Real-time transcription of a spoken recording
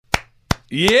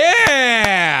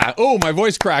Yeah! Oh, my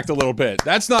voice cracked a little bit.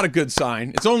 That's not a good sign.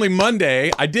 It's only Monday.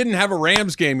 I didn't have a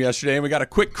Rams game yesterday, and we got a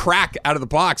quick crack out of the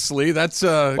box, Slee. That's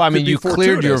well, I mean, you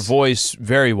cleared your voice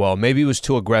very well. Maybe it was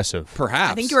too aggressive.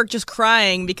 Perhaps. I think you were just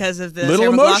crying because of the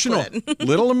little emotional.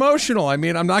 Little emotional. I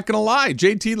mean, I'm not going to lie.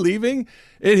 JT leaving,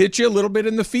 it hit you a little bit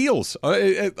in the feels.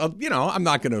 I'm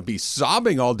not going to be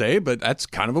sobbing all day, but that's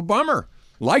kind of a bummer.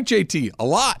 Like JT a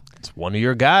lot. It's one of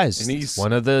your guys. And he's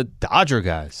one of the Dodger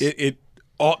guys.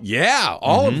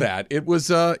 All of that. It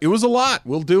was a lot.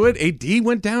 We'll do it. AD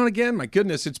went down again. My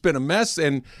goodness, it's been a mess.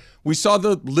 And we saw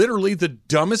literally the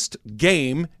dumbest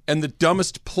game and the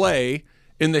dumbest play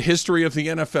in the history of the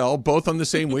NFL, both on the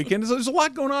same weekend. So there's a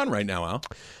lot going on right now, Al.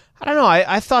 I don't know.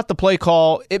 I thought the play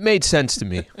call, it made sense to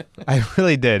me. I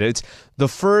really did. It's the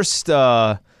first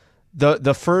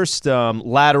the first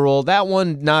lateral, that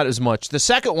one not as much. The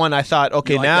second one I thought,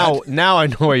 okay, now I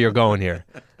know where you're going here.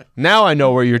 Now I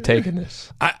know where you're taking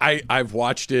this. I've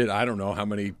watched it, I don't know how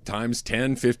many times,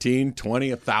 10, 15, 20,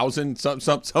 1,000,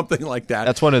 something like that.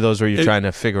 That's one of those where you're trying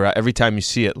to figure out, every time you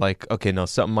see it, like, okay, no,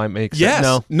 something might make sense. Yes.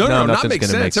 No, not make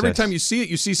sense. Every time you see it,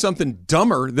 you see something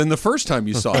dumber than the first time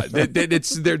you saw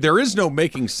it. There is no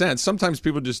making sense. Sometimes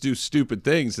people just do stupid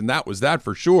things, and that was that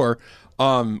for sure.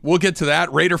 We'll get to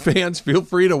that. Raider fans, feel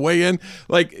free to weigh in.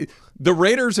 Like, the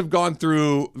Raiders have gone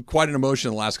through quite an emotion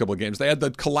in the last couple of games. They had the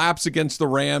collapse against the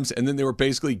Rams, and then they were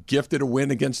basically gifted a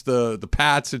win against the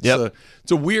Pats.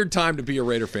 It's a weird time to be a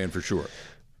Raider fan for sure.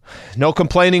 No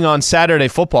complaining on Saturday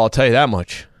football, I'll tell you that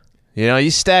much. You know,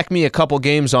 you stack me a couple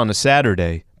games on a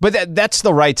Saturday, but that's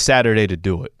the right Saturday to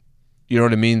do it. You know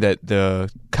what I mean? That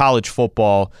the college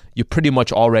football, you pretty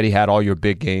much already had all your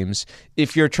big games.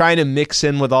 If you're trying to mix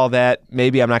in with all that,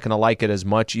 maybe I'm not going to like it as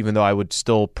much, even though I would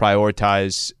still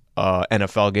prioritize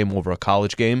NFL game over a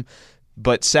college game.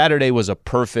 But Saturday was a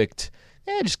perfect,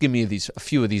 just give me a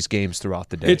few of these games throughout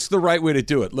the day. It's the right way to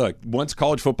do it. Look, once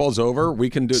college football's over, we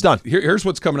can do it's done. Here's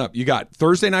what's coming up. You got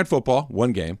Thursday night football,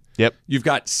 one game. Yep. You've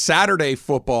got Saturday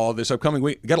football this upcoming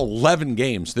week. You got 11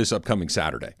 games this upcoming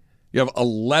Saturday. You have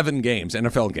 11 games,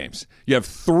 NFL games. You have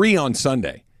 3 on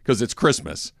Sunday because it's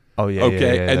Christmas. Oh, yeah.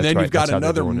 Okay. Yeah, and then you've got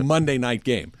another Monday night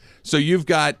game. So you've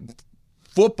got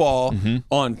football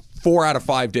on 4 out of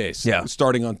 5 days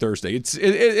starting on Thursday.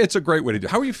 It's a great way to do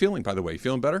it. How are you feeling, by the way? You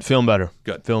feeling better? Feeling better.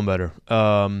 Good. Feeling better.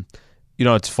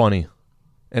 It's funny.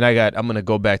 And I'm going to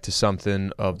go back to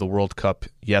something of the World Cup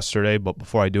yesterday, but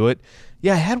before I do it,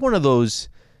 I had one of those.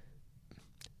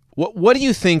 What do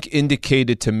you think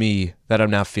indicated to me that I'm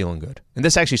not feeling good? And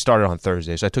this actually started on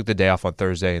Thursday, so I took the day off on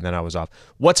Thursday, and then I was off.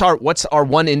 What's our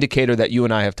one indicator that you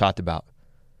and I have talked about?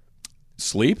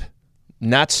 Sleep?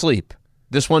 Not sleep.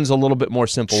 This one's a little bit more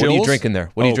simple. Chills? What are you drinking there?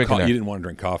 What are you drinking there? You didn't want to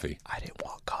drink coffee. I didn't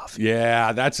want coffee.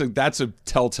 Yeah, that's a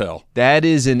telltale. That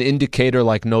is an indicator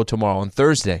like no tomorrow. On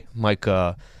Thursday, I'm like,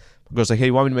 goes like, hey,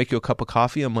 you want me to make you a cup of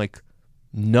coffee? I'm like,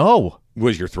 no.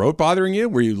 Was your throat bothering you?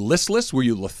 Were you listless? Were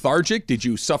you lethargic? Did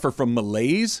you suffer from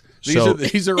malaise?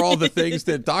 These are all the things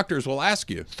that doctors will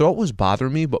ask you. Throat was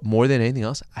bothering me, but more than anything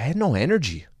else, I had no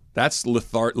energy. That's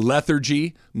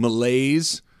lethargy,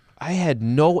 malaise. I had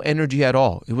no energy at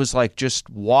all. It was like just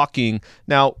walking.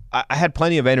 Now, I had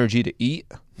plenty of energy to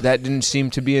eat. That didn't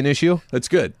seem to be an issue. That's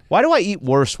good. Why do I eat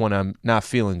worse when I'm not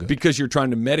feeling good? Because you're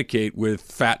trying to medicate with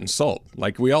fat and salt,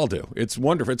 like we all do. It's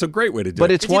wonderful. It's a great way to do it.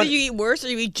 But it's either you eat worse or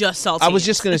you eat just salty. I was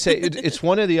just going to say, it's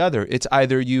one or the other. It's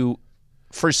either you,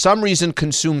 for some reason,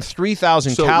 consume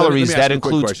 3,000 calories that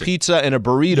includes pizza and a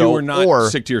burrito. You are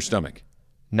not sick to your stomach.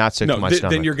 Not sick to my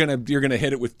stomach. Then you're gonna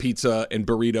hit it with pizza and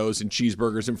burritos and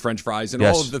cheeseburgers and French fries and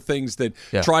all of the things that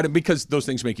because those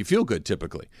things make you feel good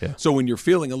typically. Yeah. So when you're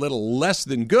feeling a little less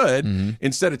than good,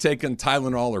 instead of taking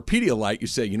Tylenol or Pedialyte, you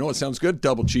say, you know what sounds good?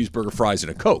 Double cheeseburger, fries,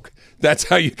 and a Coke. That's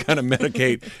how you kind of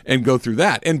medicate and go through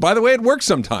that. And by the way, it works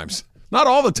sometimes. Not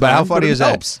all the time. But how funny it is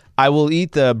helps. that? I will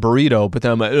eat the burrito, but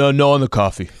then I'm like, no on the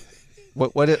coffee.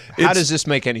 How does this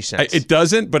make any sense? It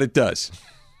doesn't, but it does.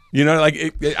 You know,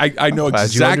 like I know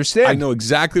exactly. I know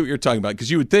exactly what you're talking about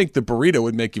because you would think the burrito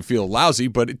would make you feel lousy,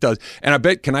 but it does. And I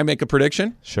bet. Can I make a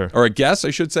prediction? Sure. Or a guess,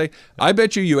 I should say. I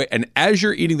bet you. And as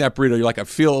you're eating that burrito, you're like, I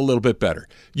feel a little bit better.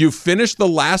 You finish the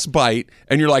last bite,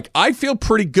 and you're like, I feel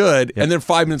pretty good. And then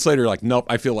 5 minutes later, you're like, nope,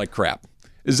 I feel like crap.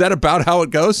 Is that about how it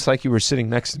goes? It's like you were sitting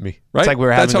next to me. Right. It's like we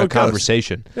were having a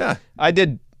conversation. Yeah. I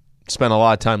did spend a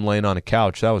lot of time laying on a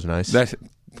couch. That was nice.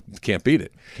 Can't beat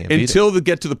it. Until they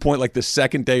get to the point like the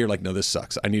second day, you're like, no, this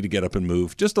sucks. I need to get up and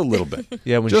move just a little bit.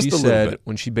 Yeah,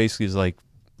 when she basically is like,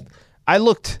 I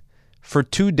looked For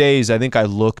 2 days, I think I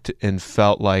looked and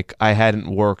felt like I hadn't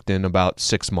worked in about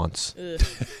 6 months.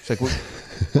 It's like, want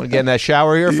to get in that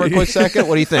shower here for a quick second?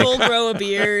 What do you think? Full grow a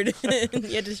beard. You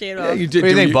had to shave it off. You did. What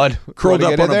do you think, bud? Curled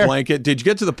Wanna up get on in a there? blanket. Did you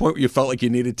get to the point where you felt like you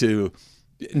needed to?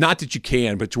 Not that you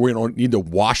can, but you don't need to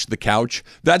wash the couch.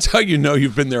 That's how you know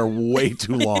you've been there way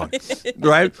too long,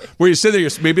 right? Where you sit there, you're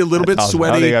maybe a little bit awesome. sweaty.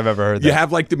 I don't think I've ever heard that. You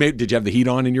have like did you have the heat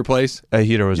on in your place? A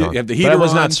heater was on. You have the heater but I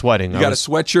was on. not sweating. You I got was- a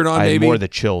sweatshirt on, I had maybe? more the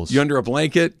chills. You under a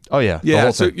blanket? Oh, yeah. The Yeah,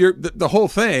 whole so thing. you're the whole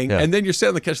thing, Yeah. and then you're sitting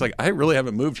on the couch like, I really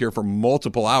haven't moved here for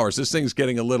multiple hours. This thing's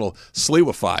getting a little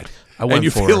sleewified. I went and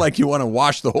you for feel it. like you want to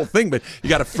wash the whole thing, but you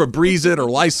got to Febreze it or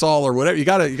Lysol or whatever. You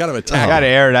got to attack. I got to it.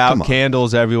 air it out.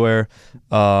 Candles everywhere.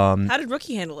 How did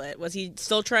Rookie handle it? Was he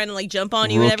still trying to like jump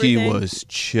on you and Rookie everything? was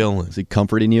chilling. Is he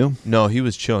comforting you? No, he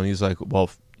was chilling. He was like, well,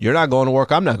 if you're not going to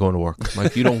work, I'm not going to work. I'm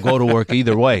like, you don't go to work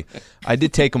either way. I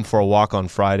did take him for a walk on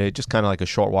Friday, just kind of like a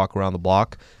short walk around the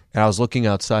block. And I was looking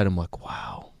outside. I'm like,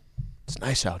 wow, it's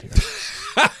nice out here.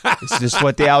 Is this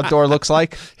what the outdoor looks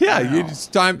like? Yeah, it's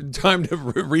time to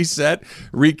reset,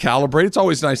 recalibrate. It's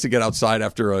always nice to get outside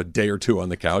after a day or two on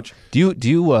the couch. Do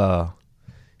you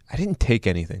I didn't take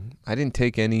anything. I didn't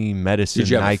take any medicine, Did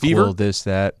you have a NyQuil, fever? this,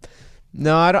 that.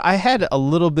 No, I had a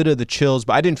little bit of the chills,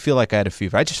 but I didn't feel like I had a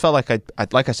fever. I just felt like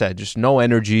like I said, just no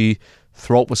energy.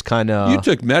 Throat was kind of. You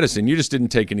took medicine. You just didn't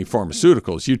take any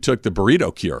pharmaceuticals. You took the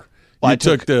burrito cure. Well, You I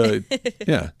took the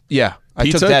yeah. I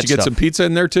pizza. took that Did you get stuff. some pizza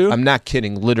in there too? I'm not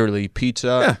kidding. Literally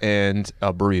pizza and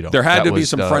a burrito. There had That to be was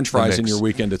some the- French the fries in mix. your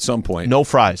weekend at some point. No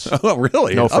fries. Oh,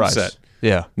 really? No fries. Upset.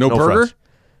 Yeah. No burger? fries.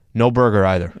 No burger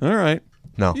either. All right.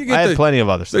 No. You get I had the- plenty of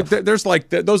other stuff. There's like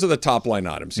those are the top line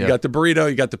items. You Yeah. got the burrito,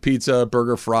 you got the pizza,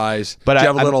 burger, fries. But Did you I-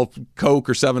 have a I'm- little Coke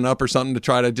or 7-Up or something to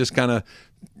try to just kind of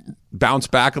bounce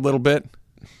back a little bit?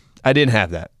 I didn't have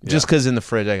that. Just because in the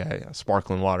fridge I got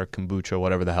sparkling water, kombucha,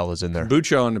 whatever the hell is in there.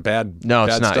 Kombucha on a bad, No,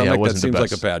 it's bad not. Yeah, it stomach, wasn't that the seems like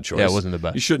best. a bad choice. Yeah, it wasn't the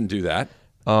best. You shouldn't do that.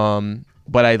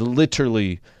 But I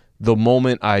literally, the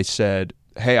moment I said,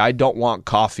 hey, I don't want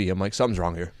coffee, I'm like, something's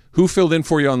wrong here. Who filled in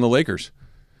for you on the Lakers?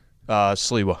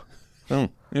 Sliwa. Oh,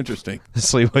 interesting.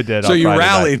 Sliwa did. So on you Friday night.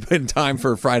 rallied in time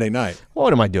for Friday night.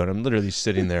 What am I doing? I'm literally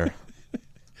sitting there,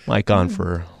 mic on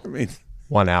for I mean,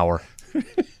 1 hour.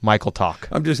 Michael talk.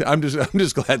 I'm just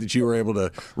glad that you were able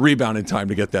to rebound in time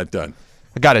to get that done.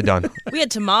 I got it done. We had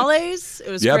tamales.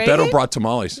 It was Yeah, great. Beto brought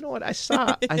tamales. You know what? I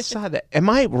saw that. Am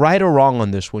I right or wrong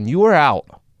on this one? You were out.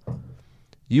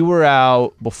 You were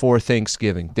out before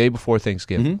Thanksgiving, day before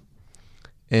Thanksgiving.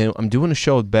 And I'm doing a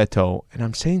show with Beto, and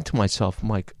I'm saying to myself, I'm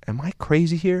like, am I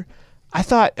crazy here? I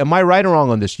thought, am I right or wrong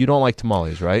on this? You don't like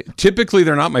tamales, right? Typically,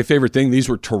 they're not my favorite thing. These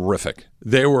were terrific.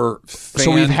 They were fantastic.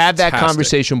 So we've had that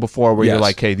conversation before where you're Yes.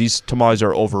 like, hey, these tamales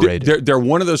are overrated. They're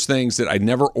one of those things that I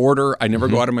never order. I never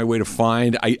go out of my way to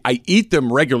find. I eat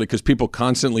them regularly because people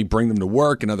constantly bring them to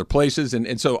work and other places,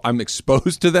 and so I'm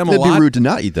exposed to them a It'd be lot. rude to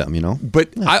not eat them, you know?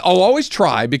 But I'll always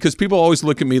try because people always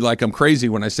look at me like I'm crazy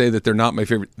when I say that they're not my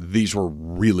favorite. These were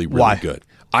really, really Why? good.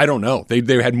 I don't know. They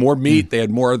had more meat. They had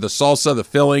more of the salsa, the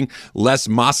filling, less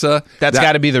masa. That's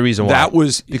got to be the reason why. That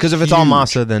was because if it's all huge.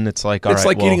 masa, then it's like all It's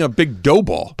right, like well, eating a big dough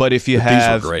ball. But if you But these were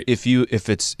have, great. if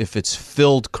it's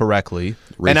filled correctly,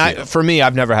 Ratio. for me,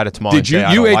 I've never had a tamale. Did you? and say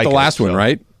I You don't ate like the it, last one, so-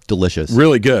 right? Delicious.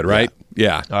 Really good, right?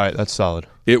 Yeah. All right, that's solid.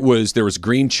 There was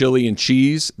green chili and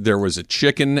cheese. There was a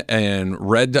chicken and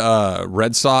red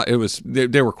sauce.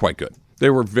 They were quite good. They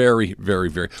were very,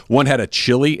 very, very. One had a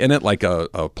chili in it, like a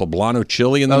poblano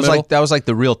chili in the middle. That was like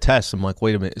the real test. I'm like,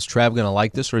 wait a minute, is Trav going to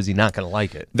like this or is he not going to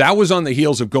like it? That was on the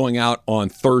heels of going out on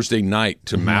Thursday night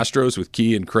to Mastro's with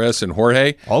Key and Chris and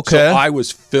Jorge. Okay. So I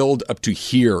was filled up to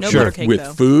here No with, butter cake, with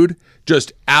though. food,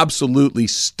 just absolutely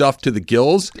stuffed to the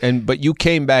gills. But you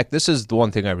came back. This is the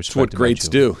one thing I respect. What about greats you.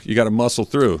 do. You got to muscle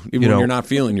through, even when you're not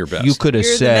feeling your best. You could have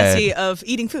You're the said Messi of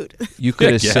eating food. you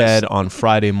could have Yes. said on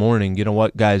Friday morning, you know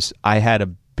what, guys, I had a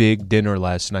big dinner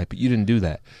last night, but you didn't do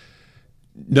that.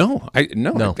 No. I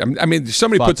mean, if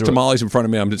somebody Fought puts through it. tamales in front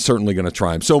of me, I'm certainly going to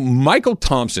try them. So Michael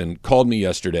Thompson called me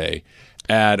yesterday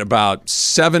at about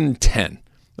 7:10.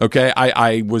 Okay,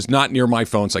 I was not near my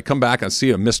phone, so I come back, I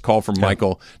see a missed call from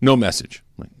Michael, no message,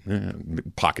 like,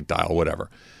 pocket dial,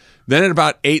 whatever. Then at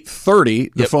about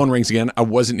 8:30, the phone rings again. I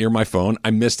wasn't near my phone.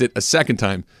 I missed it a second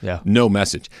time. Yeah. No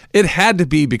message. It had to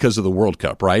be because of the World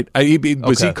Cup, right? Was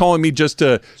he Okay. calling me just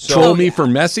to troll me for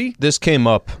Messi? This came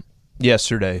up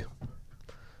yesterday.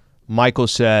 Michael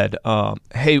said,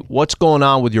 hey, what's going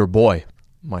on with your boy?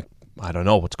 I'm like, I don't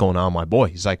know what's going on with my boy.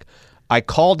 He's like, I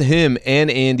called him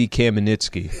and Andy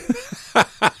Kamenetsky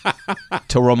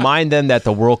to remind them that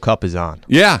the World Cup is on.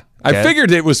 Yeah. I Okay.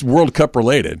 figured it was World Cup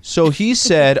related. So he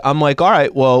said, I'm like, all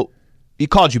right, well, He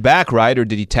called you back, right? Or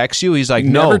did he text you? He's like,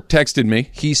 Never no. texted me.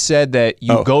 He said that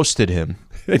you ghosted him.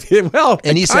 Well,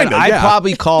 And he said, kinda, I yeah.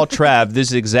 probably call Trav. This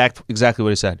is exactly what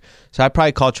he said. So I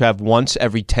probably call Trav once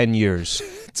every 10 years.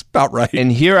 It's about right.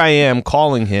 And here I am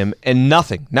calling him and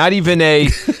nothing. Not even a,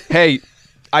 hey,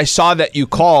 I saw that you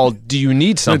called. Do you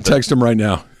need I'm something? gonna text him right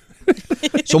now.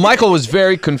 So Michael was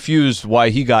very confused why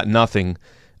he got nothing.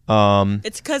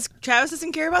 It's because Travis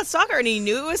doesn't care about soccer, and he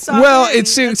knew it was soccer. Well, and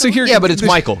it's that's so what- here. Yeah, but it's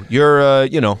Michael. You're,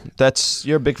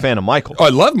 you're a big fan of Michael. Oh, I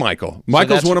love Michael.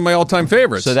 Michael's that's- one of my all-time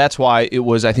favorites. So that's why it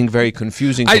was, I think, very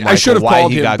confusing to I Michael should have why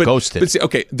called he him, got but, ghosted. But see,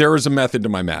 okay, there was a method to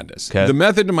my madness. Okay. The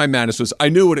method to my madness was I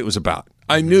knew what it was about.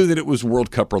 I knew that it was World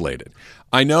Cup related.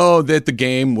 I know that the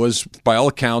game was, by all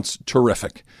accounts,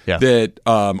 terrific. Yeah. That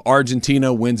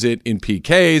Argentina wins it in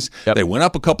PKs. Yep. They went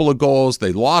up a couple of goals.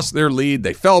 They lost their lead.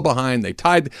 They fell behind. They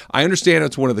tied. I understand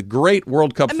it's one of the great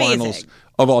World Cup Amazing. finals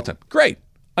of all time. Great.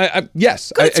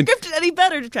 Yes. Couldn't script it any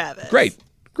better, Travis.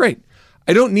 Great.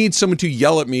 I don't need someone to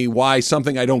yell at me why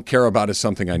something I don't care about is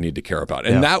something I need to care about.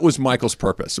 And that was Michael's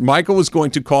purpose. Michael was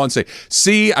going to call and say,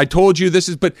 see, I told you this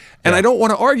is, and I don't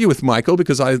want to argue with Michael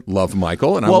because I love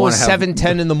Michael. And I well, it want was to have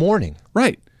 7:10 in the morning.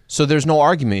 Right. So there's no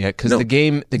argument yet because No. the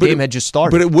game But had just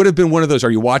started. But it would have been one of those,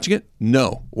 are you watching it?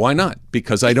 No. Why not?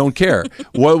 Because I don't care.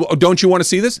 Well, don't you want to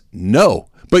see this? No.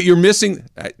 But you're missing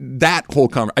that whole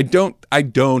conversation. I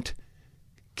don't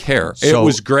care. So- it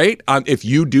was great. If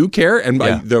you do care, and by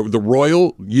Yeah. the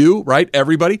royal you, right?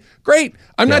 Everybody, great.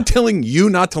 I'm not telling you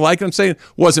not to like it. I'm saying it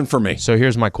wasn't for me. So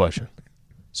here's my question.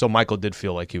 So Michael did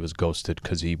feel like he was ghosted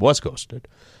because he was ghosted.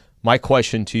 My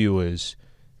question to you is,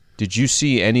 did you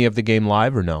see any of the game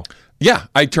live or no? Yeah,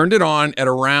 I turned it on at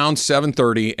around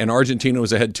 7:30, and Argentina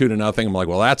was ahead 2-0. I'm like,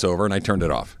 well, that's over, and I turned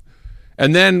it off.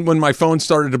 And then when my phone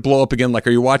started to blow up again, like,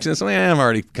 are you watching this? I'm like, I'm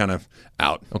already kind of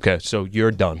out. Okay, so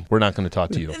you're done. We're not going to talk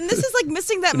to you. And this is like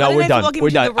missing that No, Monday we're Night done. Football game We're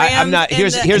between done. the Rams I'm not. and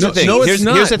Here's the the thing. No, it's here's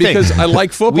not, the thing. because I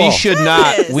like football. We should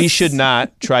not. Yes. We should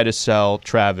not try to sell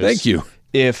Travis. Thank you.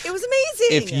 If It was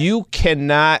amazing. If you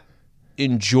cannot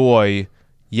enjoy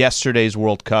yesterday's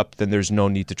World Cup, then there's no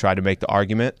need to try to make the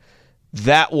argument.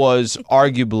 That was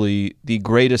arguably the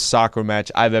greatest soccer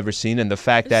match I've ever seen, and the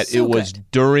fact that so it was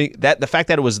good. the fact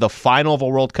that it was the final of a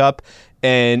World Cup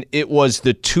and it was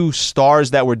the two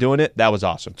stars that were doing it, that was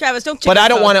awesome. Travis, don't. But I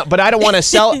don't want want to. But I don't want to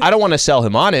sell. I don't want to sell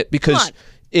him on it Come because on.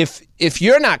 if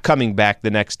you're not coming back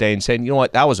the next day and saying, you know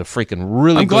what, that was a freaking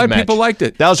really I'm good glad match. people liked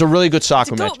it. That was a really good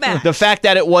soccer It's a goat match. The fact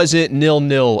that it wasn't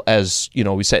 0-0, as you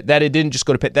know, we said that it didn't just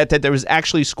go to pit. That there was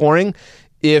actually scoring.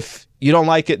 If you don't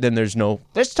like it, then there's no.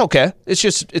 It's okay. It's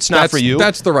just it's not for you.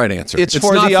 That's the right answer. it's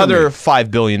for not the other me.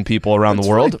 5 billion people around the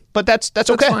world. fine. But that's okay.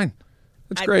 That's fine.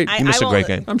 That's great. You missed a great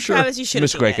game. I'm sure. Travis, you should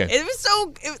Missed have a great seen it. game. It was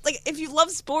so. It was like if you love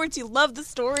sports, you love the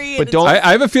story. But and don't- it's-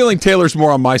 I have a feeling Taylor's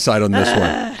more on my side on this one.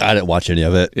 I didn't watch any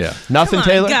of it. Yeah. Nothing, Come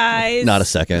on, Taylor. guys. Not a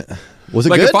second. Was it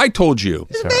Like good? if I told you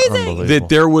Unbelievable. that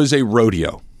there was a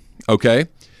rodeo, okay,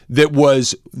 that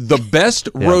was the best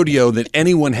rodeo that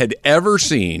anyone had ever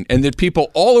seen, and that people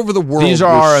all over the world. These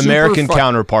are were our super American fu-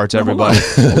 counterparts, Hold on,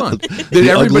 everybody. hold on. That ugly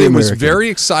everybody was American. very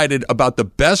excited about the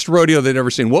best rodeo they'd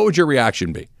ever seen. What would your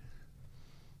reaction be?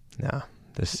 No.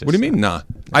 This is What do you mean, nah?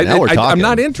 Now we're I'm talking.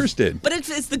 not interested. But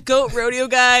it's the goat rodeo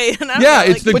guy. And I don't Yeah,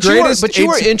 know, it's the But greatest. you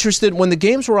were it's- interested when the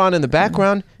games were on in the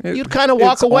background. You'd kind of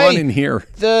walk it's away. on in here.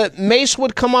 The Mace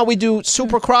would come on. We do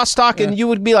super crosstalk, and you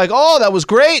would be like, "Oh, that was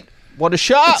great! What a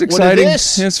shot! It's What exciting. a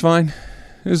this!" It's fine.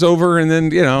 It was over, and then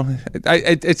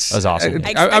it's. That's awesome. I I'm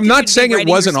expected you not to be saying it writing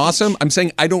your wasn't speech. awesome. I'm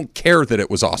saying I don't care that it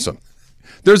was awesome.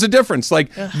 There's a difference. Like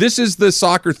this is the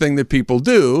soccer thing that people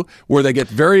do, where they get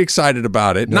very excited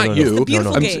about it. Not you. It's the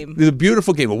beautiful I'm game. The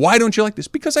beautiful game. Why don't you like this?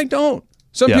 Because I don't.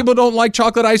 Some Yeah. people don't like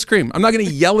chocolate ice cream. I'm not going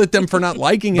to yell at them for not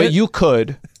liking But it. you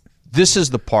could. This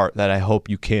is the part that I hope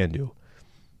you can do.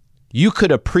 You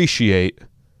could appreciate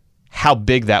how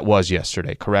big that was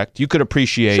yesterday. Correct? You could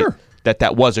appreciate Sure.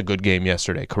 that was a good game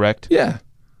yesterday. Correct? Yeah.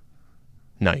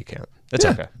 No, you can't. That's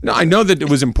Yeah. okay. No, I know that it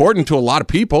was important to a lot of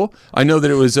people. I know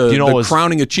that it was You know the what was-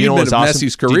 crowning you know achievement what was of awesome?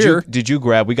 Messi's career. Did you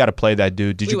grab? We got to play that,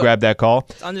 dude. Did you will. grab that call?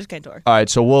 It's Andres Cantor. All right,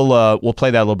 so we'll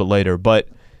play that a little bit later. But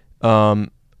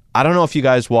I don't know if you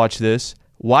guys watch this.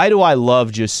 Why do I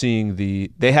love just seeing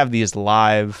they have these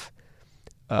live,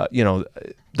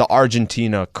 the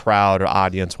Argentina crowd or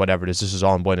audience, whatever it is. This is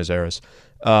all in Buenos Aires.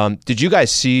 Did you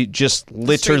guys see just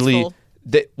literally? full.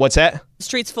 What's that?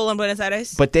 Streets full in Buenos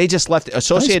Aires. But they just left Nice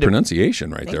Associated pronunciation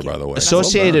right there, you. by the way.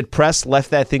 Associated Press left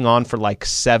that thing on for like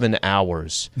 7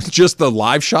 hours. Just the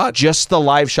live shot? Just the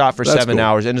live shot for That's 7 cool.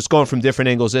 hours, and it's going from different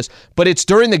angles. But it's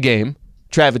during the game,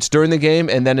 Trav. It's during the game,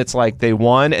 and then it's like they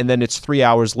won, and then it's 3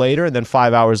 hours later, and then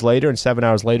 5 hours later, and 7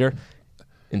 hours later.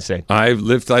 insane. I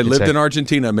lived in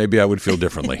Argentina. Maybe I would feel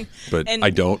differently, but And- I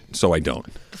don't, so I don't.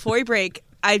 Before we break,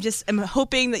 I just am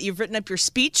hoping that you've written up your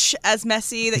speech as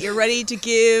Messi, that you're ready to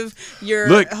give your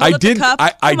Look, hold I up the did. cup.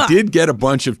 I Come on. did get a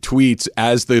bunch of tweets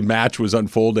as the match was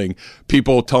unfolding.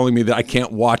 People telling me that I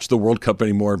can't watch the World Cup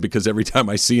anymore because every time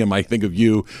I see him, I think of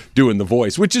you doing the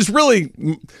voice, which is really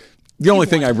the only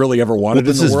thing I really ever wanted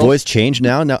Does in his the world. voice change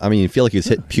now? I mean, you feel like he's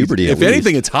hit puberty. If at least.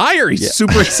 anything, it's higher. He's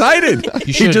super excited.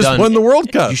 He should've just done- won the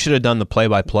World Cup. You should have done the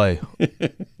play-by-play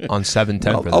on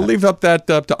 710 for that. I'll leave that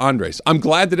up to Andres. I'm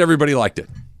glad that everybody liked it.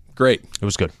 Great. It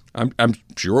was good. I'm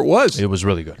sure it was. It was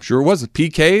really good. Sure it was.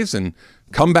 PKs and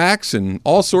comebacks and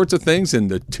all sorts of things,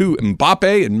 and the two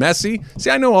Mbappe and Messi. See,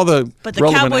 I know all the But the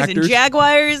relevant Cowboys actors. and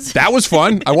Jaguars. That was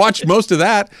fun. I watched most of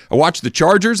that. I watched the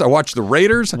Chargers. I watched the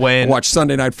Raiders. I watched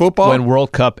Sunday Night Football. When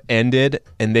World Cup ended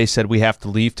and they said we have to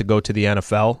leave to go to the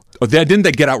NFL, Didn't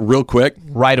they get out real quick?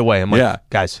 right away I'm like, Yeah.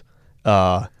 guys,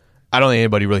 I don't think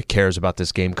anybody really cares about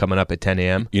this game coming up at 10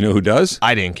 a.m. You know who does?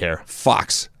 I didn't care.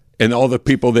 Fox. And all the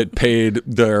people that paid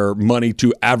their money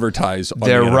to advertise on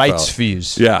Their the NFL. rights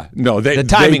fees. Yeah. No, The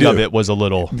timing they of do. it was a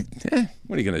little.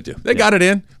 What are you going to do? They got it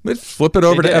in. Let's flip it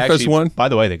over to They did FS1. actually- by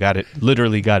the way, they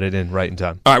literally got it in right in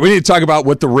time. All right, we need to talk about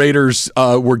what the Raiders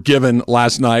were given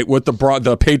last night, what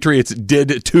the Patriots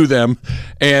did to them,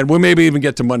 and we'll maybe even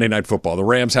get to Monday Night Football. The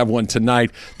Rams have one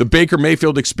tonight. The Baker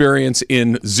Mayfield experience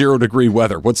in 0-degree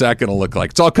weather. What's that going to look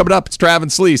like? It's all coming up. It's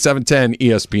Travis Lee, 710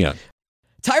 ESPN.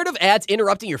 Tired of ads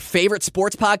interrupting your favorite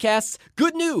sports podcasts?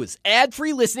 Good news!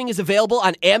 Ad-free listening is available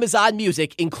on Amazon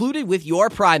Music, included with your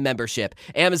Prime membership.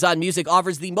 Amazon Music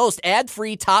offers the most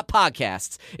ad-free top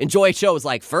podcasts. Enjoy shows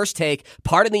like First Take,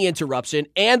 Pardon the Interruption,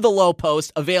 and The Low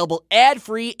Post, available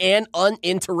ad-free and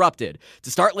uninterrupted.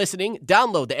 To start listening,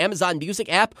 download the Amazon Music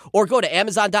app or go to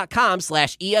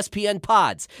amazon.com/ESPN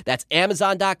Pods. That's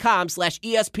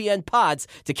amazon.com/ESPN Pods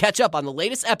to catch up on the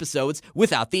latest episodes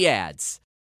without the ads.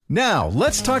 Now,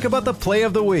 let's talk about the play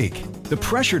of the week. The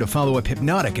pressure to follow up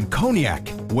Hypnotic and Cognac,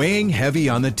 weighing heavy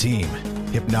on the team.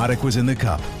 Hypnotic was in the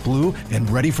cup, blue, and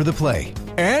ready for the play.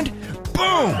 And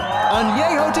boom!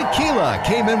 Añejo Tequila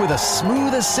came in with a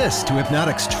smooth assist to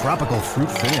Hypnotic's tropical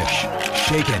fruit finish.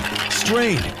 Shaken,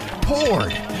 strained,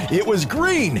 poured. It was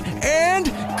green and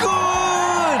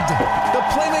good! The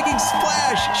playmaking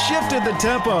splash shifted the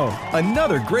tempo.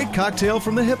 Another great cocktail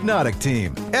from the Hypnotic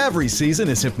team. Every season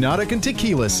is Hypnotic and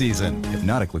Tequila season.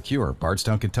 Hypnotic Liqueur,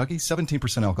 Bardstown, Kentucky,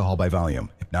 17% alcohol by volume.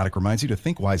 Hypnotic reminds you to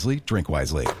think wisely, drink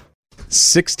wisely.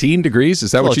 16 degrees?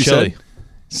 Is that what you chilly. said?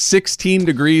 16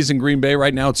 degrees in Green Bay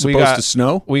right now. It's supposed to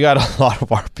snow. We got a lot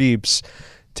of our peeps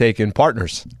taking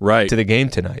partners Right. to the game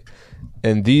tonight.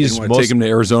 And these You want to take them to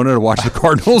Arizona to watch the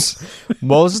Cardinals?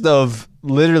 most of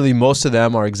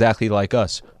them are exactly like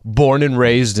us, born and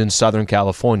raised in Southern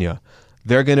California.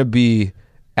 They're going to be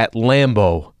at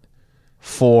Lambeau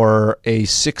for a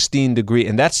 16-degree,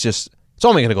 and that's just, it's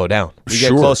only going to go down. We get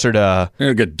Sure. closer to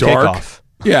It'll get dark. kickoff.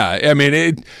 Yeah, I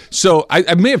mean, so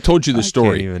I may have told you the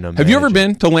story. even Have you ever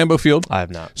imagine. been to Lambeau Field? I have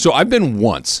not. So I've been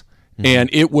once, and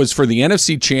it was for the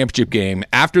NFC Championship game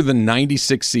after the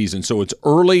 96 season. So it's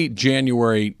early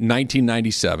January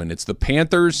 1997. It's the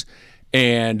Panthers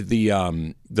and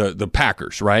the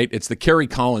Packers, right? It's the Kerry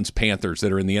Collins Panthers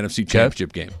that are in the NFC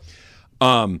Championship game.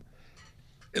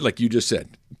 Like you just said,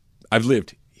 I've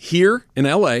lived here in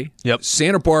L.A., Yep.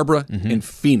 Santa Barbara, and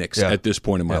Phoenix Yeah. at this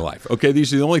point in my life. Okay,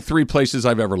 these are the only three places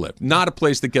I've ever lived. Not a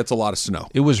place that gets a lot of snow.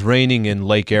 It was raining in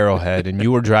Lake Arrowhead, and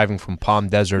you were driving from Palm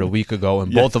Desert a week ago,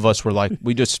 and both of us were like,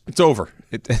 It's over.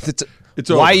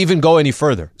 it's over. why even go any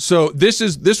further? So this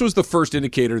was the first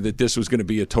indicator that this was going to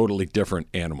be a totally different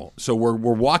animal. So we're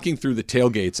walking through the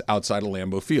tailgates outside of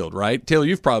Lambeau Field, right? Taylor,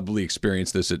 you've probably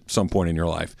experienced this at some point in your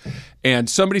life. And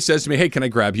somebody says to me, "Hey, can I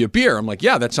grab you a beer?" I'm like,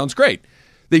 "Yeah, that sounds great."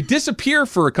 They disappear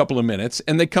for a couple of minutes,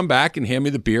 and they come back and hand me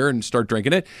the beer and start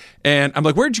drinking it. And I'm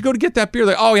like, "Where'd you go to get that beer?"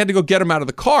 They're like, "Oh, we had to go get him out of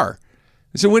the car."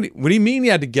 I said, what do you mean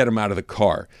you had to get him out of the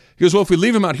car? He goes, "Well, if we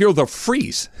leave him out here, they'll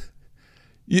freeze."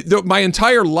 My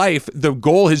entire life, the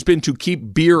goal has been to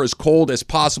keep beer as cold as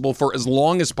possible for as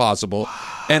long as possible.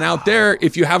 And out there,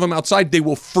 if you have them outside, they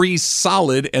will freeze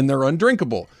solid and they're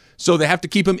undrinkable. So they have to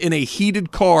keep them in a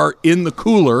heated car in the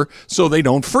cooler so they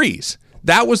don't freeze.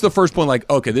 That was the first point, like,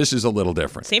 okay, this is a little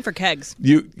different. Same for kegs.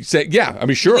 You say, yeah, I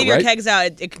mean, sure, Leave your right? kegs out,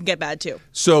 it can get bad too.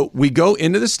 So we go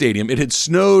into the stadium. It had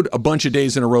snowed a bunch of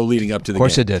days in a row leading up to the game. Of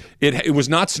course it did. It was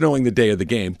not snowing the day of the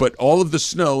game, but all of the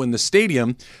snow in the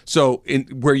stadium, so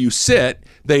where you sit,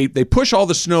 they push all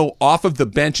the snow off of the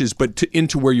benches but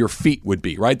into where your feet would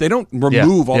be, right? They don't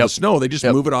remove all the snow. They just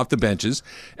move it off the benches.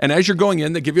 And as you're going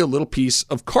in, they give you a little piece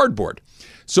of cardboard.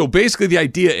 So basically the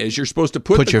idea is you're supposed to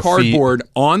put the your cardboard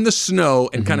on the snow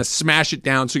and kind of smash it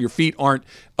down so your feet aren't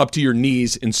up to your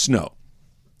knees in snow.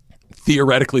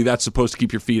 Theoretically, that's supposed to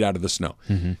keep your feet out of the snow.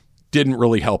 Didn't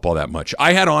really help all that much.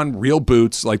 I had on real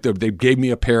boots. Like they gave me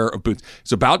a pair of boots.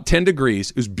 It's about 10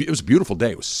 degrees. It was a beautiful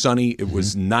day. It was sunny. It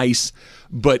was nice.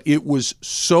 But it was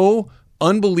so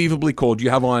unbelievably cold.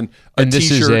 You have on a and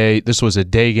t-shirt. This was a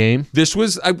day game. This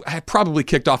was, I probably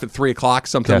kicked off at 3 o'clock,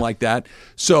 something like that.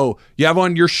 So you have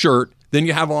on your shirt, then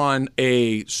you have on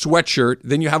a sweatshirt,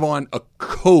 then you have on a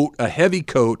coat, a heavy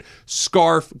coat,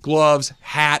 scarf, gloves,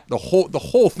 hat, the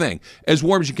whole thing, as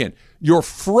warm as you can. You're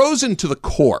frozen to the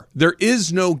core. There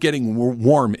is no getting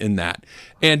warm in that.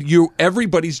 And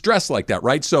everybody's dressed like that,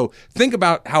 right? So think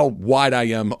about how wide I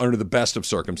am under the best of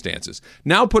circumstances.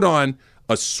 Now put on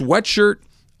a sweatshirt,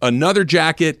 another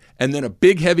jacket, and then a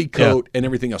big heavy coat and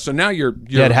everything else. So now you're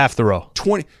had half the row.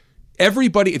 20.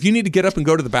 Everybody, if you need to get up and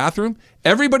go to the bathroom,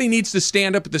 everybody needs to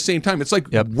stand up at the same time. It's like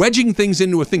wedging things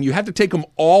into a thing. You have to take them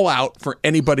all out for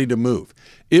anybody to move.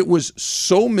 It was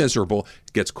so miserable.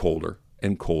 It gets colder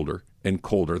and colder and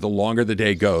colder the longer the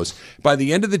day goes. By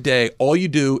the end of the day, all you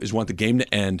do is want the game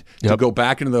to end, to go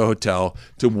back into the hotel,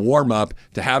 to warm up,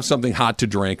 to have something hot to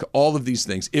drink, all of these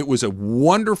things. It was a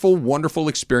wonderful, wonderful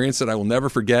experience that I will never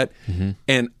forget,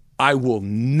 and I will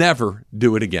never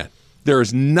do it again. There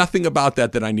is nothing about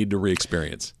that I need to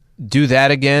re-experience. Do that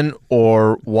again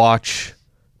or watch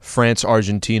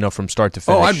France-Argentina from start to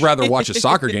finish? Oh, I'd rather watch a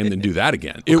soccer game than do that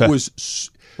again. It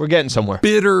was We're getting somewhere.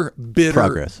 bitter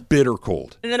Progress.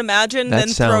 cold. And then imagine That them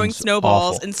throwing sounds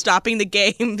snowballs awful. and stopping the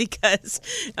game because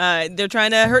they're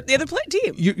trying to hurt the other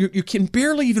team. You can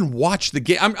barely even watch the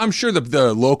game. I'm sure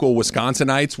the local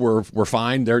Wisconsinites were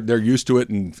fine. They're used to it,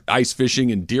 and ice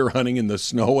fishing and deer hunting in the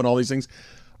snow and all these things.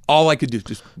 All I could do is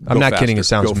just I'm not kidding, it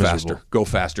sounds go miserable. faster. Go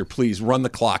faster. Please run the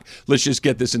clock. Let's just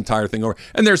get this entire thing over.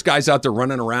 And there's guys out there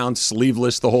running around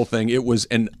sleeveless, the whole thing. It was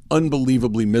an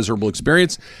unbelievably miserable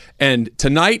experience. And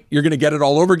tonight, you're going to get it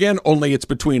all over again, only it's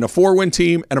between a 4-win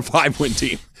team and a 5-win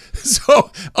team.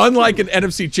 So unlike an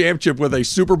NFC championship with a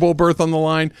Super Bowl berth on the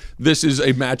line, this is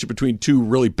a matchup between two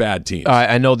really bad teams.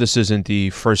 I know this isn't the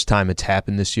first time it's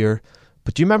happened this year,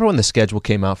 but do you remember when the schedule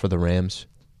came out for the Rams?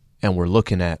 And we're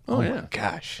looking at, my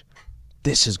gosh,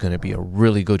 this is going to be a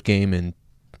really good game in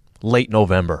late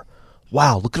November.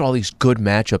 Wow, look at all these good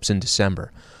matchups in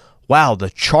December. Wow,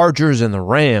 the Chargers and the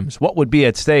Rams, what would be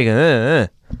at stake?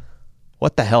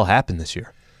 What the hell happened this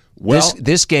year? Well,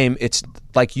 This game, it's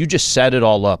like you just set it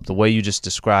all up, the way you just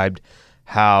described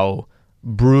how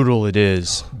brutal it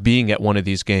is being at one of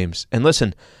these games. And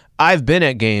listen, I've been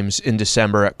at games in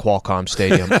December at Qualcomm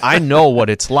Stadium. I know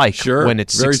what it's like when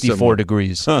it's very 64 similar.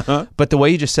 degrees. But the way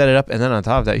you just set it up, and then on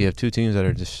top of that, you have two teams that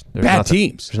are just Bad nothing.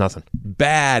 teams. There's nothing.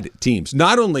 Bad teams.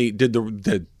 Not only did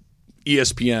the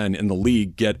ESPN and the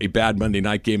league get a bad Monday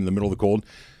night game in the middle of the cold,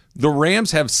 the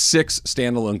Rams have 6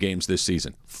 standalone games this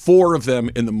season, 4 of them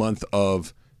in the month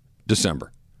of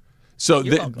December. So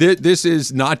this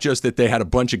is not just that they had a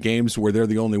bunch of games where they're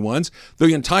the only ones.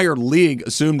 The entire league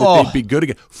assumed that they'd be good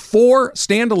again. 4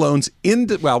 standalones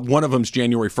one of them's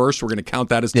January 1st. We're going to count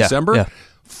that as December. Yeah.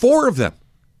 4 of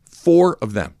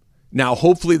them. Now,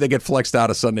 hopefully they get flexed out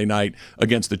of Sunday night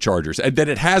against the Chargers. And that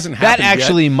it hasn't That happened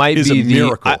actually yet might is be a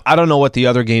miracle. I don't know what the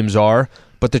other games are,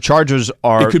 but the Chargers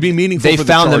are. It could be meaningful They for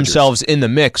the found Chargers. themselves in the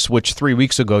mix, which 3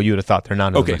 weeks ago you would have thought they're not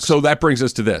in the Okay, mix. so that brings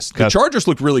us to this. The Chargers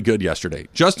looked really good yesterday.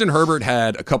 Justin Herbert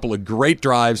had a couple of great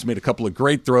drives, made a couple of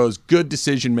great throws, good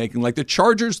decision-making. Like the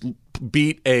Chargers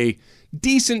beat a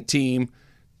decent team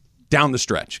down the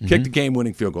stretch, kicked a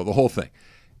game-winning field goal, the whole thing.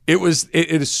 It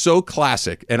is so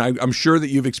classic, and I'm sure that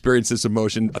you've experienced this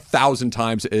emotion 1,000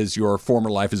 times as your former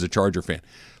life as a Charger fan.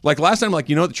 Like last time,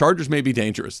 the Chargers may be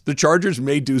dangerous. The Chargers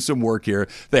may do some work here.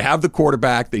 They have the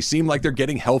quarterback. They seem like they're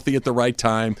getting healthy at the right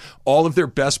time. All of their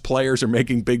best players are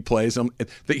making big plays.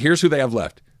 Here's who they have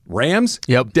left. Rams,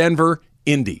 Denver,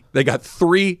 Indy. They got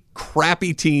 3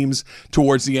 crappy teams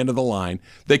towards the end of the line.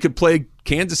 They could play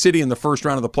Kansas City in the first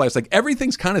round of the playoffs. Like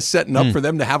everything's kind of setting up for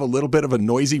them to have a little bit of a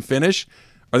noisy finish.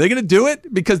 Are they going to do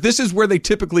it? Because this is where they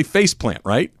typically face plant,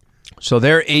 right? So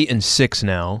they're 8-6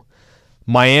 now.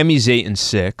 Miami's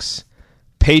 8-6.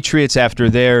 Patriots, after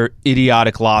their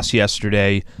idiotic loss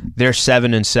yesterday, they're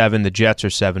 7-7. The Jets are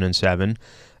 7-7.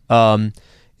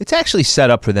 It's actually set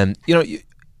up for them.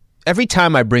 Every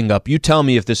time I bring up, you tell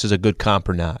me if this is a good comp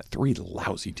or not. 3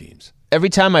 lousy teams. Every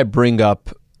time I bring up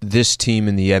this team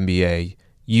in the NBA,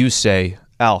 you say,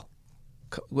 Al,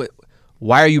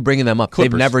 why are you bringing them up?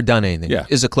 Clippers. They've never done anything. Yeah.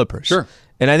 Is the Clippers. Sure.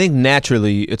 And I think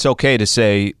naturally it's okay to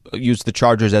say, use the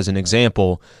Chargers as an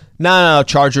example. No,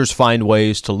 Chargers find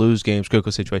ways to lose games,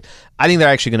 critical situation. I think they're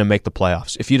actually going to make the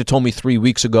playoffs. If you'd have told me 3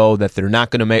 weeks ago that they're not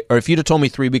going to make, or if you'd have told me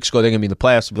 3 weeks ago they're going to be in the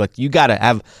playoffs, I'd be like, you got to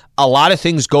have a lot of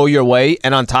things go your way.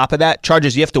 And on top of that,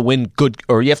 Chargers, you have to win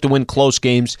you have to win close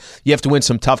games. You have to win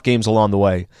some tough games along the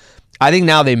way. I think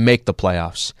now they make the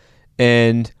playoffs.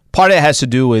 And part of it has to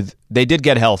do with they did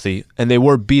get healthy, and they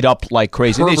were beat up like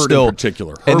crazy. Herbert in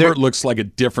particular. Herbert looks like a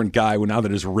different guy now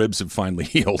that his ribs have finally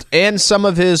healed. And some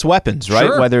of his weapons, right?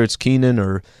 Sure. Whether it's Keenan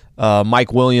or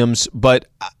Mike Williams. But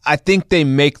I think they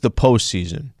make the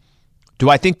postseason. Do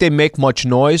I think they make much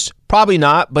noise? Probably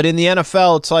not. But in the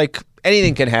NFL, it's like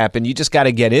anything can happen. You just got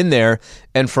to get in there.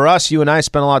 And for us, you and I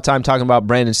spent a lot of time talking about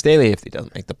Brandon Staley. If he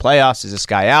doesn't make the playoffs, is this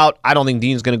guy out? I don't think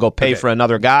Dean's going to go pay for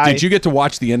another guy. Did you get to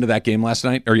watch the end of that game last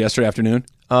night or yesterday afternoon?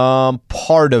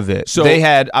 Part of it. So they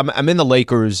had. I'm in the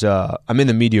Lakers. I'm in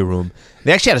the media room.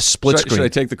 They actually had a split screen. Should I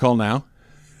take the call now?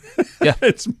 Yeah,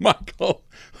 it's Michael.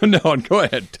 No, go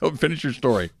ahead. Don't finish your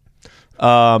story.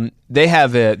 They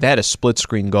had a split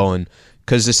screen going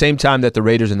because the same time that the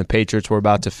Raiders and the Patriots were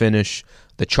about to finish,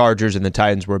 the Chargers and the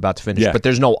Titans were about to finish. Yeah. But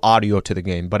there's no audio to the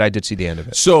game. But I did see the end of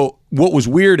it. So what was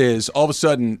weird is all of a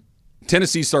sudden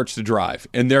Tennessee starts to drive,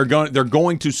 and they're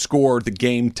going to score the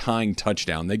game-tying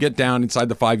touchdown. They get down inside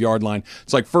the 5-yard line.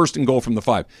 It's like 1st and goal from the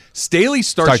 5. Staley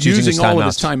starts using all of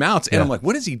his timeouts, and I'm like,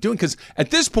 what is he doing? Because at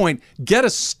this point, get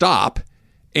a stop,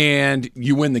 and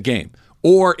you win the game.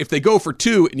 Or if they go for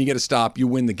 2 and you get a stop, you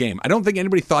win the game. I don't think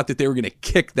anybody thought that they were going to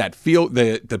kick that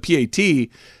the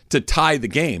PAT to tie the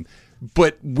game.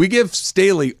 But we give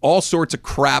Staley all sorts of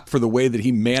crap for the way that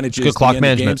he manages good clock the end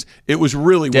management. of games. It was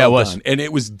really well done. And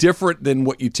it was different than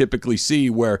what you typically see,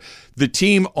 where the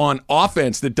team on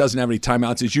offense that doesn't have any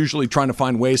timeouts is usually trying to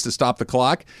find ways to stop the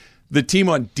clock. The team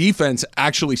on defense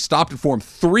actually stopped it for them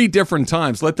 3 different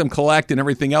times, let them collect and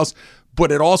everything else. But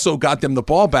it also got them the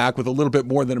ball back with a little bit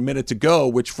more than a minute to go,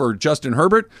 which for Justin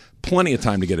Herbert, plenty of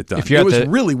time to get it done. It was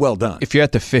really well done. If you're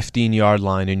at the 15-yard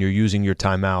line and you're using your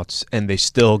timeouts and they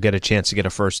still get a chance to get a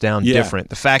first down, different.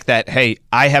 The fact that, hey,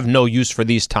 I have no use for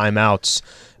these timeouts,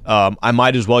 I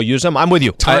might as well use them. I'm with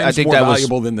you. I think more that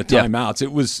valuable than the timeouts.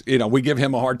 It was, we give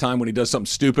him a hard time when he does something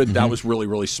stupid. That was really,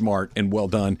 really smart and well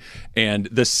done. And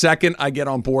the second I get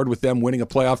on board with them winning a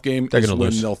playoff game is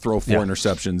when they'll throw 4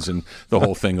 interceptions and the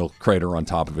whole thing will crater on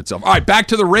top of itself. All right, back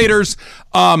to the Raiders.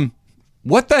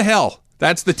 What the hell?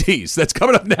 That's the tease. That's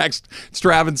coming up next. It's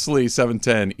Travis Lee,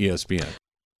 710 ESPN.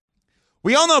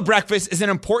 We all know breakfast is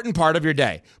an important part of your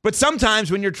day, but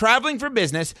sometimes when you're traveling for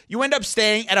business, you end up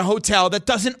staying at a hotel that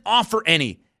doesn't offer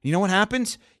any. You know what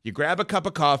happens? You grab a cup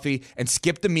of coffee and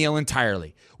skip the meal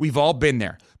entirely. We've all been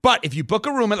there. But if you book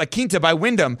a room at La Quinta by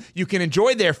Wyndham, you can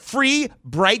enjoy their free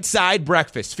Bright Side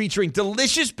breakfast featuring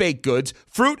delicious baked goods,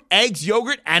 fruit, eggs,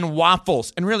 yogurt, and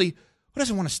waffles. And really, who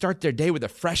doesn't want to start their day with a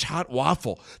fresh, hot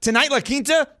waffle? Tonight, La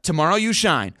Quinta, tomorrow you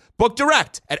shine. Book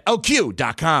direct at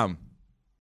lq.com.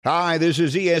 Hi, this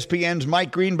is ESPN's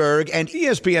Mike Greenberg, and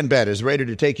ESPN Bet is ready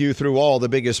to take you through all the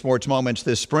biggest sports moments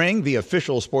this spring. The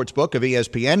official sports book of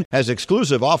ESPN has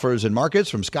exclusive offers and markets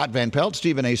from Scott Van Pelt,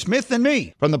 Stephen A. Smith, and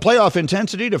me. From the playoff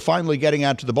intensity to finally getting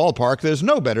out to the ballpark, there's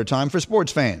no better time for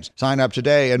sports fans. Sign up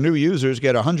today, and new users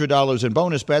get $100 in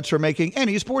bonus bets for making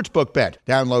any sportsbook bet.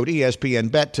 Download ESPN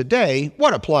Bet today.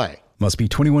 What a play. Must be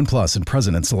 21 plus and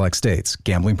present in select states.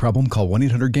 Gambling problem? Call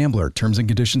 1-800-GAMBLER. Terms and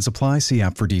conditions apply. See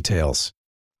app for details.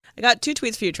 I got 2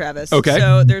 tweets for you, Travis. Okay.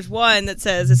 So there's one that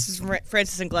says, this is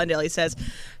Francis in Glendale. He says,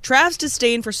 Trav's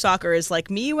disdain for soccer is like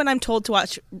me when I'm told to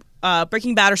watch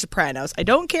Breaking Bad or Sopranos. I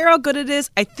don't care how good it is.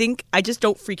 I just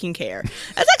don't freaking care.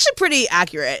 That's actually pretty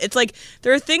accurate. It's like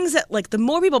there are things that, like, the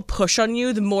more people push on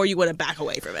you, the more you want to back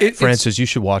away from it. Francis, you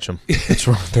should watch them.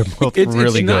 They're both really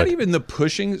good. It's not even the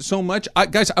pushing so much.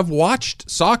 Guys, I've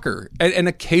watched soccer, and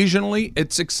occasionally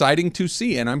it's exciting to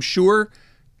see, and I'm sure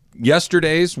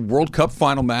yesterday's World Cup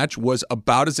final match was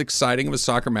about as exciting of a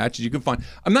soccer match as you can find.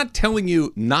 I'm not telling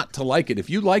you not to like it. If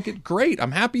you like it, great.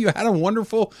 I'm happy you had a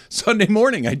wonderful Sunday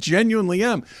morning. I genuinely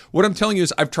am. What I'm telling you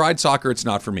is I've tried soccer. It's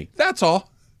not for me. That's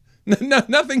all.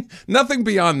 Nothing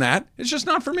beyond that. It's just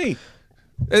not for me.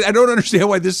 I don't understand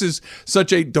why this is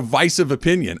such a divisive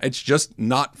opinion. It's just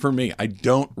not for me. I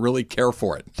don't really care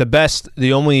for it.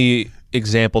 The only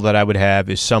example that I would have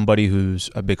is somebody who's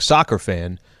a big soccer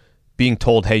fan being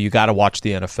told, hey, you got to watch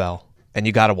the NFL and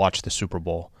you got to watch the Super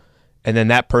Bowl. And then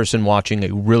that person watching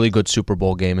a really good Super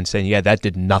Bowl game and saying, yeah, that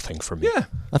did nothing for me. Yeah.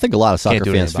 I think a lot of soccer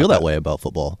fans feel that way about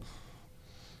football.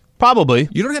 Probably.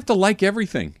 You don't have to like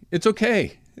everything. It's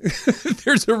okay.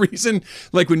 There's a reason,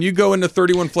 like when you go into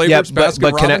 31 Flavors,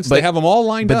 Baskin Robbins, they have them all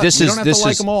lined up. You don't have to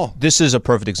like them all. This is a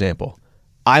perfect example.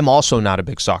 I'm also not a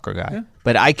big soccer guy,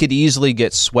 but I could easily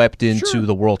get swept into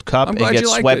the World Cup and get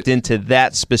swept into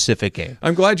that specific game.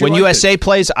 I'm glad you When liked USA it.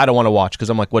 plays, I don't want to watch because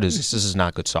I'm like, what is this? This is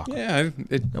not good soccer. Yeah,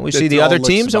 and we see the other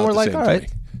teams and we're like, all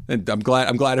right. And I'm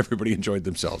glad everybody enjoyed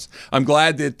themselves. I'm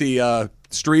glad that the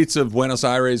streets of Buenos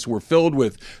Aires were filled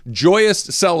with joyous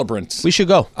celebrants. We should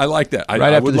go. I like that.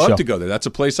 I would love to go there. That's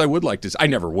a place I would like to. I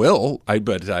never will.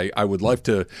 But I would love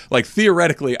to. Like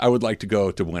theoretically, I would like to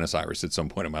go to Buenos Aires at some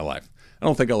point in my life. I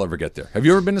don't think I'll ever get there. Have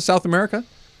you ever been to South America?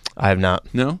 I have not.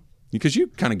 No, because you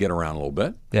kind of get around a little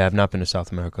bit. Yeah, I've not been to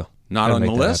South America. Not on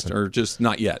the list, or just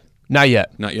not yet. Not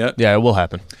yet. Not yet? Yeah, it will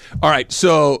happen. All right,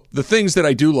 so the things that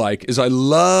I do like is I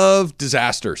love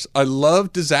disasters. I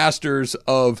love disasters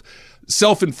of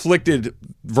self-inflicted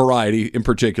variety in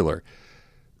particular.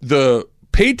 The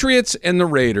Patriots and the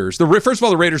Raiders. First of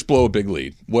all, the Raiders blow a big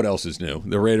lead. What else is new?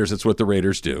 The Raiders, that's what the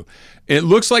Raiders do. It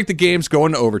looks like the game's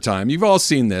going to overtime. You've all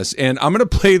seen this, and I'm going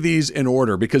to play these in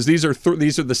order because this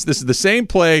is the same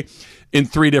play in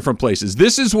three different places.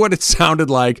 This is what it sounded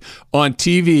like on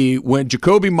TV when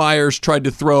Jacoby Myers tried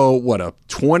to throw, a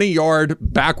 20-yard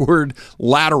backward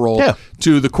lateral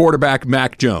to the quarterback,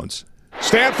 Mac Jones.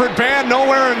 Stanford band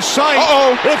nowhere in sight.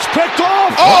 Uh-oh. It's picked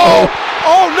off. Uh-oh.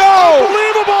 Oh, no.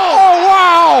 Unbelievable. Oh,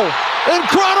 wow.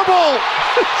 Incredible.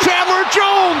 Chandler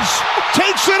Jones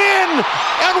takes it in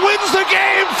and wins the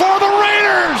game for the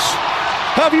Raiders.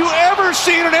 Have you ever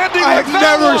seen an ending like that?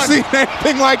 I've never seen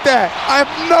anything like that. I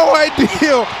have no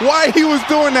idea why he was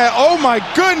doing that. Oh, my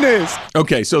goodness.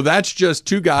 Okay, so that's just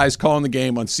two guys calling the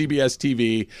game on CBS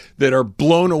TV that are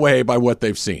blown away by what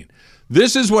they've seen.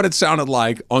 This is what it sounded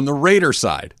like on the Raider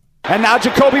side. And now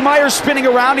Jacoby Myers spinning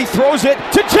around. He throws it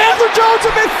to Chandler Jones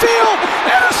in midfield.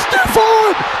 And a stiff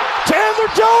arm.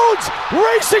 Chandler Jones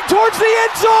racing towards the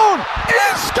end zone. He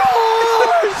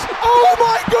scores! Oh,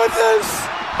 my goodness.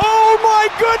 Oh, my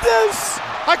goodness!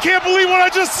 I can't believe what I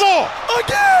just saw!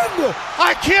 Again!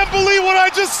 I can't believe what I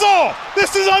just saw!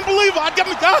 This is unbelievable!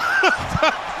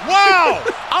 Wow!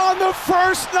 On the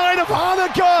first night of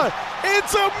Hanukkah,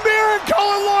 it's a miracle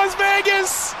in Las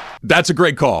Vegas! That's a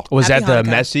great call. Was Happy that Hanukkah.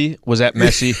 Messi? Was that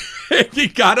Messi? He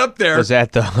got up there. Was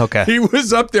that okay? He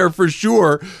was up there for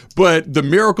sure, but the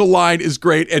miracle line is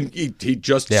great, and he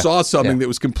just saw something that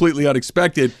was completely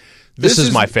unexpected. This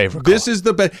is my favorite call. This is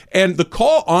the best. And the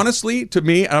call, honestly, to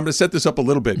me, and I'm going to set this up a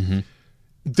little bit,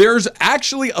 there's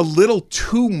actually a little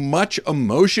too much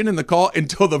emotion in the call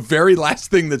until the very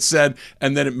last thing that's said,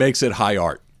 and then it makes it high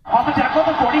art. Off the tackle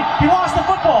at the 40, he lost the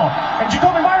football, and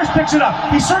Jacoby Myers picks it up.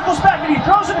 He circles back, and he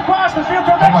throws it across the field.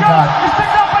 Mac Jones is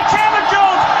picked up by Chandler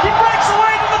Jones. He breaks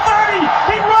away to the 30.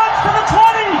 He runs to the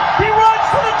 20. He runs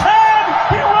to the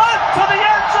 10. He runs to the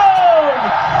end zone.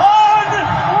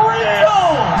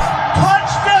 Unreal.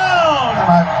 Touchdown.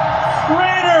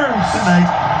 Raiders. Good night.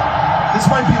 This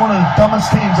might be one of the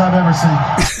dumbest teams I've ever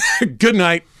seen. Good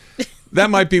night. This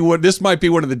might be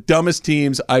one of the dumbest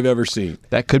teams I've ever seen.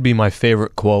 That could be my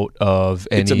favorite quote of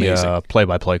any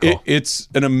play-by-play call. It's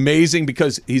an amazing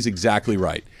because he's exactly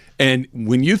right. And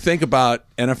when you think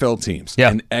about NFL teams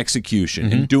and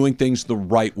execution and doing things the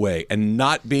right way and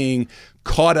not being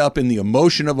caught up in the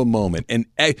emotion of a moment and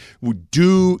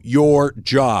do your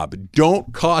job,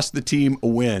 don't cost the team a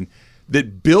win.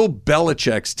 That Bill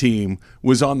Belichick's team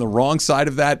was on the wrong side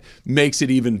of that makes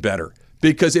it even better.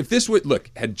 Because if this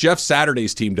would had Jeff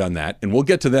Saturday's team done that, and we'll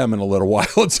get to them in a little while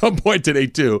at some point today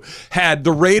too, had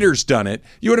the Raiders done it,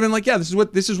 you would have been like, yeah,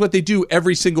 this is what they do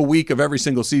every single week of every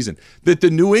single season. That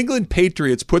the New England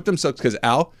Patriots put themselves, because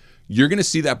Al, you're going to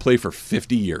see that play for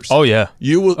 50 years. Oh yeah,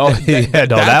 you will.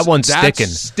 That one's sticking.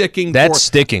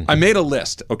 Sticking. I made a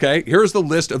list. Okay, here's the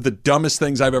list of the dumbest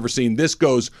things I've ever seen. This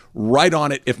goes right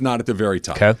on it, if not at the very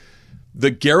top. Okay. The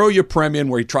Garo Yepremian,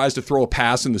 where he tries to throw a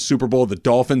pass in the Super Bowl, the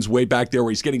Dolphins way back there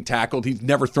where he's getting tackled. He's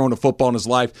never thrown a football in his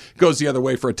life. Goes the other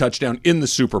way for a touchdown in the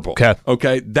Super Bowl.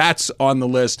 Okay, that's on the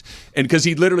list. And because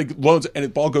he literally loads and the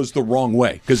ball goes the wrong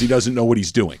way because he doesn't know what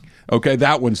he's doing. Okay,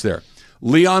 that one's there.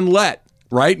 Leon Lett.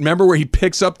 Right? Remember where he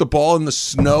picks up the ball in the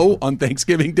snow on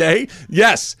Thanksgiving Day?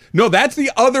 Yes. No, that's the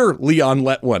other Leon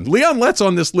Lett one. Leon Lett's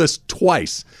on this list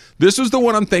twice. This was the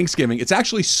one on Thanksgiving. It's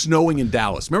actually snowing in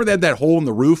Dallas. Remember they had that hole in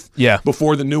the roof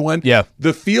before the new one? Yeah.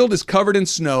 The field is covered in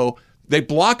snow. They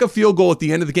block a field goal at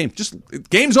the end of the game.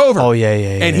 Game's over. Oh, yeah.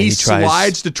 And he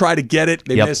slides to try to get it.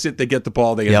 They miss it. They get the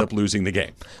ball. They end up losing the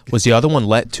game. Was the other one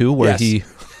Lett too, where he...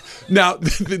 Now,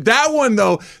 that one,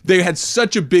 though, they had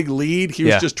such a big lead. He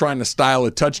was just trying to style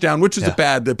a touchdown, which is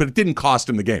but it didn't cost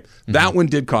him the game. That one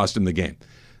did cost him the game.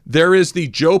 There is the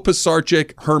Joe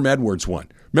Pisarcik, Herm Edwards one.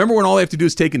 Remember when all they have to do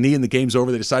is take a knee and the game's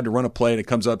over? They decide to run a play and it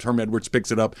comes up, Herm Edwards picks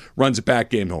it up, runs it back,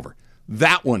 game over.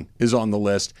 That one is on the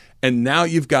list. And now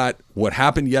you've got what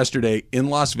happened yesterday in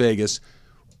Las Vegas.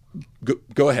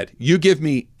 Go ahead. You give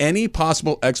me any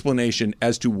possible explanation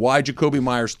as to why Jacoby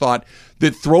Myers thought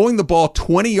that throwing the ball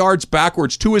 20 yards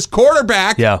backwards to his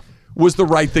quarterback was the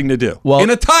right thing to do in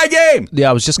a tie game. Yeah,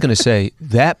 I was just going to say,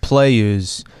 that play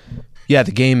is, the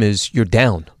game is you're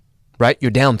down, right?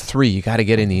 You're down 3. You got to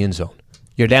get in the end zone.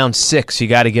 You're down 6. You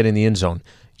got to get in the end zone.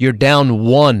 You're down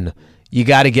 1. You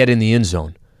got to get in the end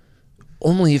zone.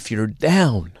 Only if you're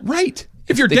down. Right.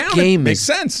 If you're down, it makes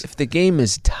sense. If the game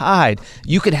is tied,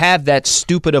 you could have that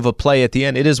stupid of a play at the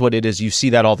end. It is what it is. You see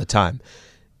that all the time.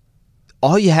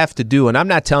 All you have to do, and I'm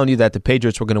not telling you that the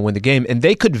Patriots were going to win the game, and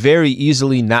they could very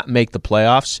easily not make the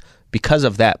playoffs because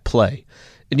of that play.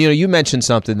 And, you mentioned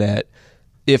something that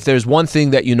if there's one thing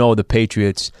that you know of the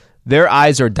Patriots, their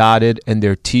I's are dotted and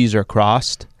their T's are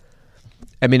crossed.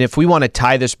 I mean, if we want to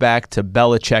tie this back to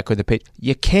Belichick or the Patriots,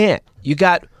 you can't. You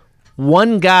got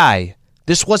one guy.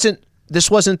 This wasn't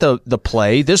the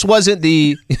play. This wasn't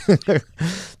the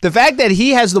the fact that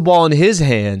he has the ball in his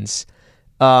hands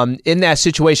in that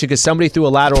situation because somebody threw a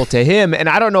lateral to him, and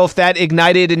I don't know if that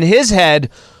ignited in his head,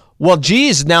 well,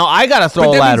 geez, now I got to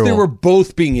throw a lateral. They were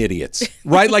both being idiots,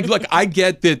 right? Look, I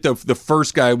get that the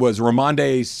first guy was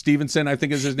Ramondre Stevenson, I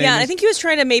think is his name. Yeah, I think he was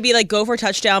trying to maybe go for a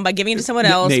touchdown by giving it to someone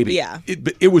else. Maybe. Yeah.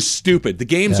 It was stupid. The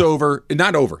game's over.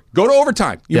 Not over. Go to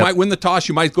overtime. You might win the toss.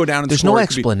 You might go down and There's score. No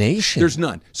explanation. There's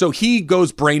none. So he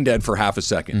goes brain dead for half a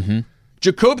second.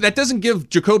 Mm-hmm. That doesn't give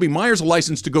Jacoby Myers a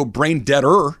license to go brain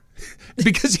deader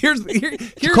because here's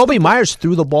Jacoby Myers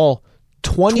threw the ball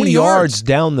 20 yards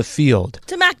down the field.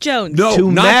 To Mac Jones. No,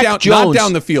 not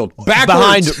down the field.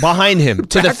 Backwards. Behind him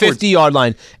to the 50-yard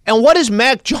line. And what is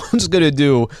Mac Jones going to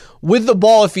do with the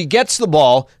ball if he gets the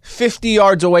ball 50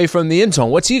 yards away from the end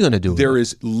zone? What's he going to do? There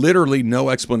is literally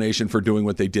no explanation for doing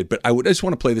what they did. But I just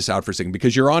want to play this out for a second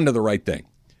because you're on to the right thing.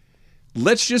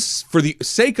 Let's just, for the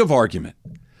sake of argument,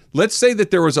 let's say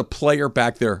that there was a player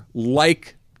back there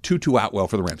like Tutu Atwell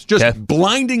for the Rams. Just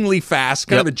blindingly fast,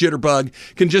 kind of a jitterbug,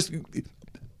 can just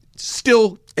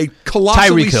still a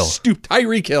colossally stupid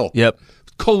Tyreek Hill. Yep.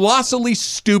 Colossally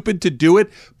stupid to do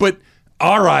it, but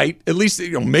all right, at least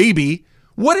maybe.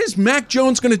 What is Mac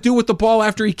Jones going to do with the ball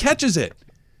after he catches it?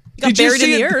 He got buried in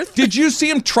the earth. Did you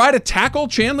see him try to tackle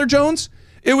Chandler Jones?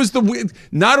 It was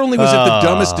not only was it the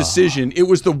dumbest decision, it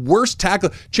was the worst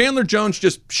tackle. Chandler Jones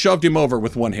just shoved him over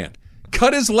with one hand.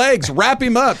 Cut his legs, wrap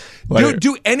him up,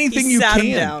 do anything you can.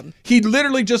 Him down. He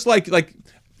literally just like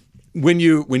when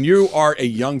you are a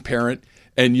young parent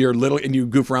and you're little and you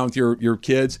goof around with your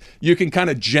kids, you can kind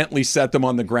of gently set them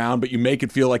on the ground, but you make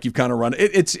it feel like you've kind of run.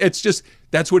 It's just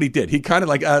that's what he did. He kind of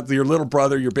like your little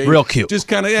brother, your baby, real cute, just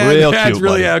kind of real cute, it's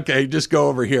really okay. Just go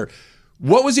over here.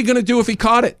 What was he going to do if he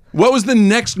caught it? What was the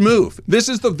next move? This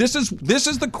is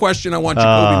the question I want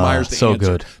Jacoby Myers to answer.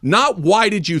 Good. Not why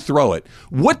did you throw it?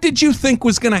 What did you think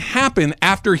was going to happen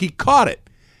after he caught it?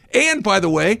 And by the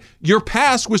way, your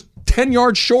pass was 10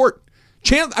 yards short.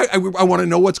 I want to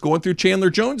know what's going through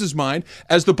Chandler Jones's mind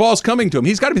as the ball's coming to him.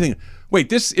 He's got to be thinking, wait,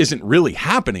 this isn't really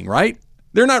happening, right?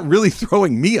 They're not really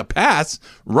throwing me a pass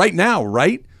right now,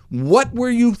 right? What were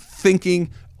you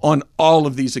thinking on all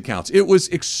of these accounts? It was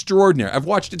extraordinary. I've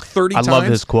watched it 30 times. I love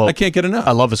his quote. I can't get enough.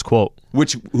 I love his quote.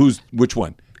 Which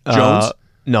one? Jones?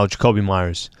 No, Jacoby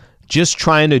Myers. Just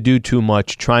trying to do too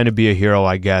much, trying to be a hero,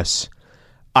 I guess.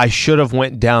 I should have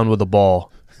went down with the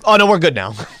ball. Oh, no, we're good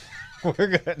now.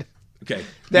 We're good. Okay.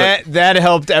 That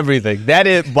helped everything. That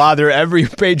didn't bother every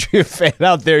Patriot fan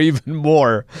out there even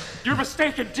more. Your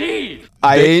mistake indeed.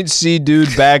 I ain't see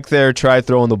dude back there try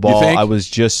throwing the ball. I was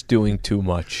just doing too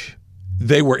much.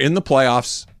 They were in the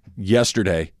playoffs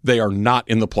yesterday. They are not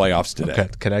in the playoffs today.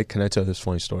 Okay. Can I tell this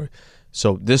funny story?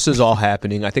 So this is all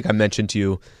happening. I think I mentioned to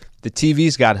you, the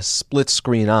TV's got a split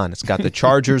screen on. It's got the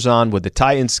Chargers on with the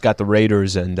Titans, got the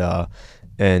Raiders and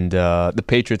the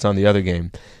Patriots on the other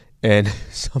game. And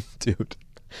some dude,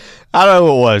 I don't know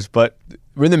who it was, but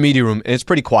we're in the media room, and it's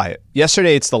pretty quiet.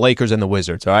 Yesterday, it's the Lakers and the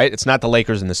Wizards, all right? It's not the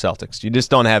Lakers and the Celtics. You just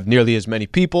don't have nearly as many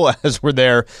people as were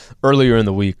there earlier in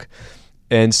the week.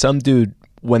 And some dude,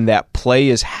 when that play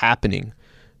is happening,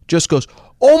 just goes,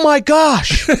 "Oh, my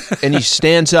gosh!" And he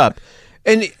stands up.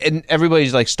 And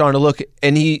everybody's, like, starting to look,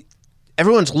 and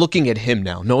everyone's looking at him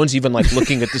now. No one's even like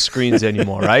looking at the screens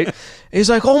anymore, right? And he's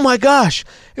like, "Oh my gosh."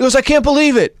 He goes, "I can't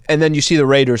believe it." And then you see the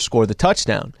Raiders score the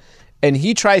touchdown. And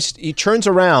he turns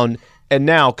around, and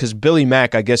now, because Billy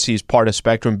Mack, I guess he's part of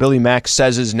Spectrum, Billy Mack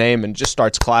says his name and just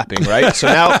starts clapping, right? So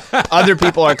now other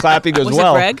people are clapping as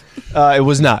well. Was it Greg? It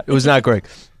was not. It was not Greg.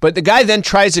 But the guy then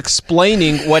tries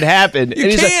explaining what happened. You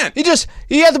and he's can't. Like,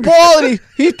 he had the ball and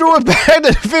he threw it back to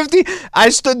the 50. I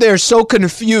stood there so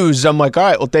confused. I'm like, all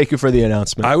right, well, thank you for the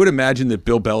announcement. I would imagine that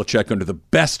Bill Belichick, under the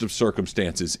best of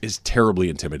circumstances, is terribly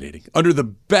intimidating. Under the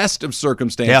best of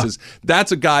circumstances,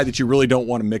 that's a guy that you really don't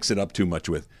want to mix it up too much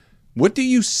with. What do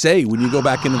you say when you go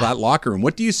back into that locker room?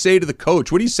 What do you say to the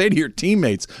coach? What do you say to your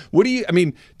teammates?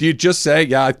 Do you just say,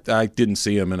 yeah, I didn't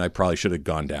see him and I probably should have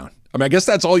gone down? I mean, I guess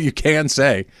that's all you can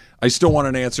say. I still want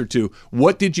an answer to,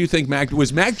 what did you think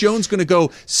was Mac Jones going to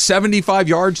go 75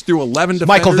 yards through 11 defenders?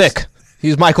 Michael Vick.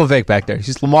 He's Michael Vick back there.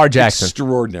 He's Lamar Jackson.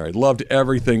 Extraordinary. Loved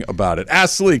everything about it.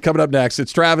 Ask Slee coming up next.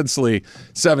 It's Travis Slee,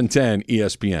 710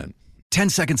 ESPN. 10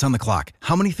 seconds on the clock.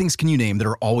 How many things can you name that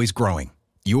are always growing?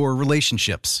 Your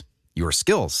relationships, your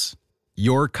skills,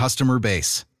 your customer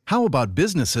base. How about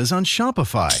businesses on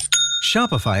Shopify?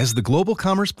 Shopify is the global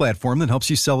commerce platform that helps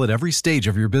you sell at every stage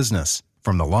of your business.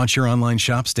 From the launch your online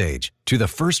shop stage, to the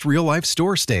first real-life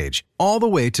store stage, all the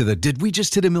way to the did we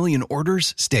just hit 1 million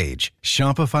orders stage.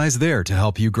 Shopify's there to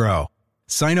help you grow.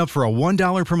 Sign up for a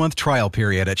 $1 per month trial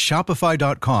period at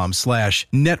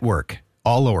shopify.com/network,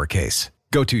 all lowercase.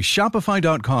 Go to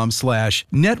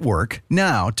shopify.com/network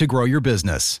now to grow your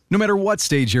business, no matter what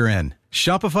stage you're in.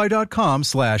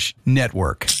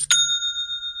 Shopify.com/network.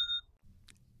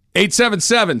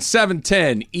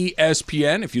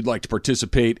 877-710-ESPN if you'd like to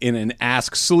participate in an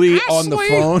Ask Slee on the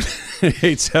phone.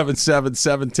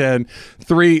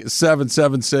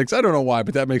 877-710-3776. I don't know why,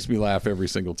 but that makes me laugh every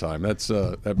single time.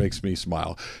 That makes me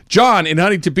smile. John in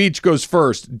Huntington Beach goes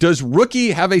first. Does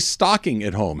Rookie have a stocking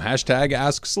at home? Hashtag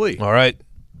Ask Slee. All right.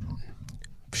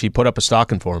 She put up a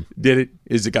stocking for him. Did it?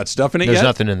 Is it got stuff in it There's yet? There's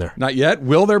nothing in there. Not yet?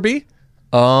 Will there be?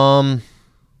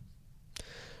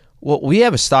 Well, we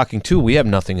have a stocking, too. We have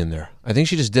nothing in there. I think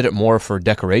she just did it more for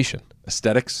decoration.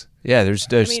 Aesthetics? Yeah, there's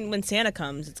I mean, when Santa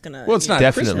comes, it's going to... Well, it's not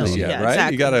definitely Christmas yet, yeah, right?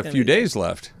 exactly. You got a few days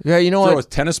left. Yeah, you know Throw what? with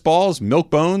tennis balls,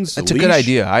 milk bones, That's a good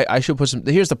idea. I should put some...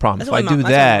 Here's the problem. That's If I what do my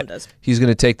mom that, does. he's going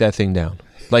to take that thing down.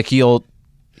 Like, he'll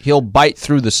bite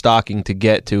through the stocking to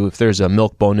get to if there's a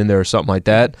milk bone in there or something like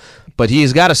that. But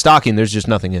he's got a stocking. There's just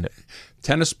nothing in it.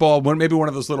 Tennis ball, maybe one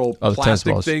of those little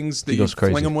plastic things that you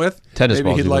fling them with. Tennis maybe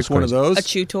balls, he'd like one of those. A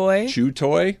chew toy. Chew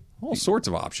toy. All sorts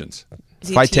of options. Is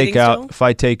he If I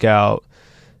take out,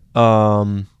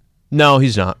 no,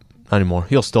 he's not anymore.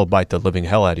 He'll still bite the living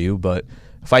hell out of you, but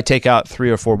if I take out 3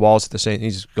 or 4 balls at the same,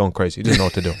 he's going crazy. He doesn't know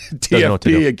what to do.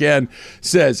 TFP again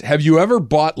says, have you ever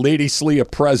bought Lady Slee a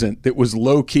present that was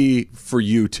low key for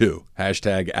you too?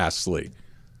 Hashtag Ask Slee.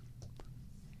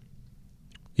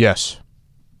 Yes.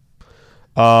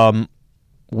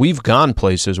 We've gone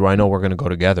places where I know we're going to go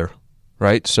together,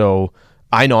 right? So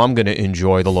I know I'm going to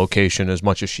enjoy the location as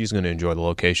much as she's going to enjoy the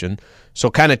location. So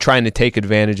kind of trying to take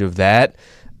advantage of that.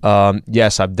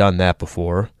 Yes, I've done that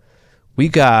before.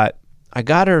 I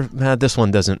got her, this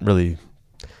one doesn't really,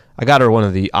 I got her one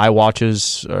of the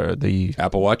iWatches, or the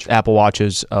Apple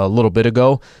Watches a little bit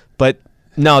ago, but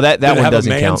no, that one doesn't count. Did it have a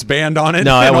man's band on it?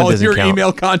 No, that one doesn't count. count. All your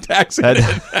email contacts in it.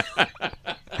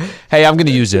 Hey, I'm going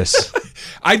to use this.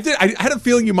 I had a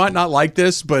feeling you might not like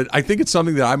this, but I think it's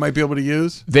something that I might be able to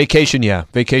use. Vacation, yeah.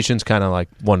 Vacation's kind of like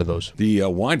one of those. The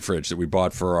wine fridge that we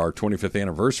bought for our 25th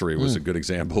anniversary was a good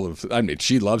example of, I mean,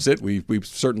 she loves it. We've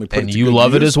certainly put it to And you good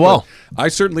love it use, as well. I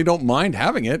certainly don't mind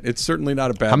having it. It's certainly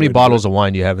not a bad How many way to bottles do it. of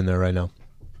wine do you have in there right now?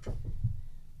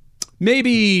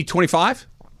 Maybe 25,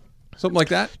 something like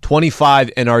that.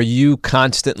 25, and are you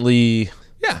constantly...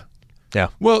 Yeah. Yeah.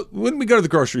 Well, when we go to the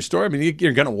grocery store, I mean,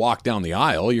 you're going to walk down the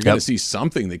aisle. You're going to see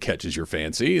something that catches your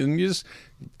fancy, and you just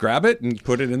grab it and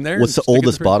put it in there. What's the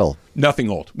oldest bottle? Nothing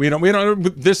old. We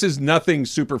don't. This is nothing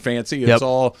super fancy. It's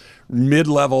all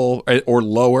mid-level or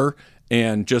lower,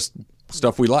 and just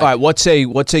stuff we like. All right. What's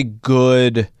a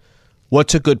good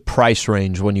price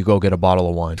range when you go get a bottle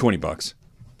of wine? $20.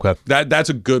 Okay. That's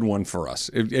a good one for us.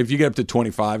 If you get up to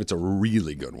 25, it's a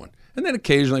really good one. And then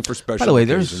occasionally for special By the way,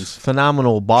 occasions. there's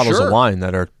phenomenal bottles of wine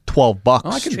that are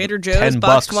 $12. Trader Joe's $10,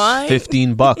 boxed wine.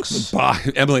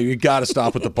 $15. Emily, you got to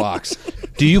stop with the box.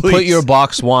 Do you put your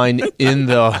box wine in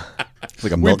the?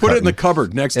 Like a we milk put it in carton. the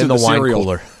cupboard next In to the the wine cereal.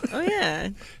 cooler. Oh, yeah.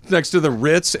 Next to the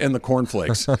Ritz and the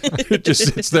cornflakes. It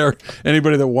just sits there.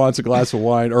 Anybody that wants a glass of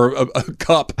wine or a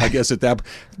cup, I guess,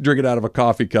 drink it out of a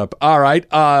coffee cup. All right.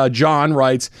 John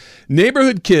writes,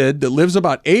 neighborhood kid that lives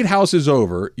about 8 houses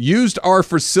over used our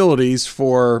facilities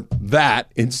for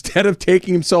that instead of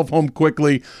taking himself home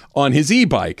quickly on his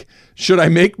e-bike. Should I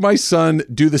make my son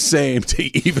do the same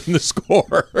to even the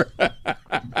score?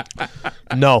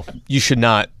 No, you should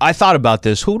not. I thought about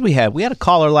this. Who did we have? We had a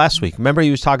caller last week. Remember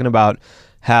he was talking about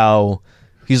how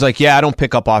he's like, yeah, I don't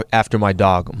pick up after my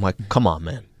dog. I'm like, come on,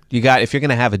 man. If you're going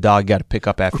to have a dog, you got to pick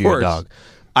up after your dog.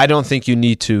 I don't think you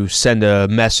need to send a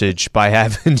message by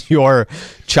having your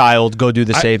child go do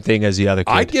the same thing as the other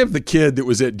kid. I give the kid that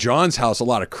was at John's house a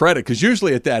lot of credit because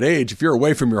usually at that age, if you're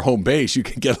away from your home base, you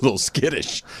can get a little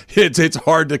skittish. It's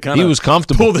hard to kind of he was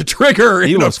comfortable. Pull the trigger.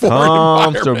 He in was a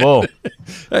foreign comfortable.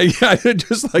 Yeah,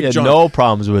 just like he had John. no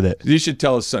problems with it. You should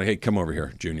tell his son, hey, come over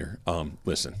here, Junior.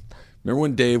 Listen. Remember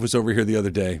when Dave was over here the other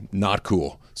day? Not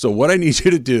cool. So what I need you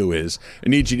to do is I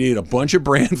need you to eat a bunch of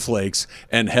bran flakes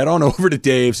and head on over to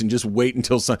Dave's and just wait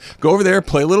until go over there,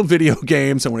 play little video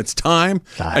games, and when it's time,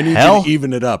 I need you to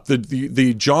even it up.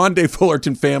 The John Dave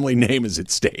Fullerton family name is at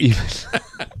stake.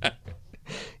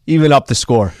 Even up the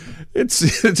score. It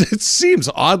seems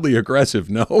oddly aggressive,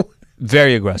 no?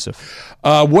 Very aggressive.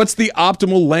 What's the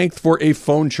optimal length for a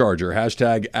phone charger?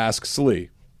 Hashtag Ask Slee.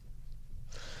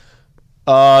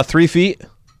 3 feet.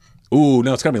 Ooh,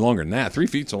 no, it's got to be longer than that. 3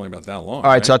 feet's only about that long.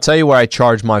 All right, so I'll tell you where I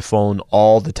charge my phone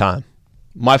all the time.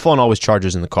 My phone always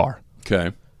charges in the car.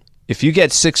 Okay. If you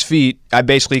get 6 feet, I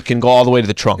basically can go all the way to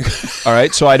the trunk. All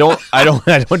right, so I don't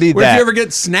need What that. if you ever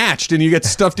get snatched and you get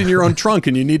stuffed in your own trunk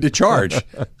and you need to charge?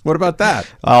 What about that?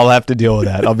 I'll have to deal with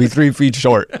that. I'll be 3 feet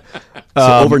short.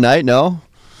 So overnight, no?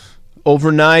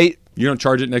 Overnight. You don't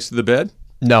charge it next to the bed?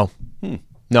 No.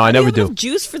 No, I never do.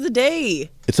 Juice for the day.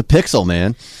 It's a Pixel,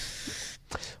 man.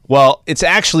 Well, it's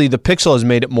actually the Pixel has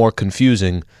made it more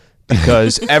confusing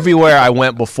because everywhere I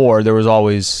went before, there was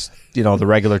always, the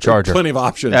regular charger. Plenty of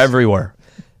options. Everywhere.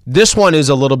 This one is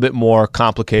a little bit more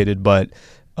complicated, but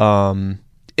in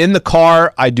the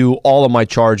car, I do all of my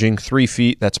charging. 3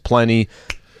 feet, that's plenty.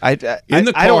 I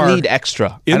don't need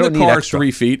extra. In the car,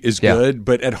 3 feet is good,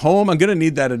 but at home, I'm going to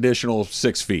need that additional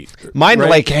 6 feet. Mine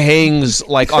hangs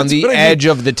on the edge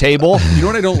of the table. You know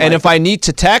what I don't like? And if I need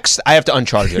to text, I have to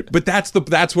uncharge it. But that's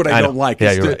what I don't like.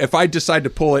 Yeah, you're right. If I decide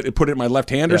to pull it and put it in my left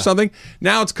hand or something,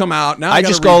 now it's come out. Now I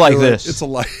just go like this.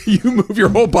 It's you move your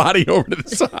whole body over to the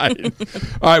side.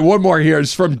 All right, one more here.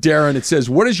 It's from Darren. It says,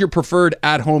 what is your preferred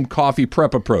at-home coffee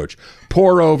prep approach?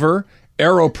 Pour over,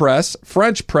 AeroPress,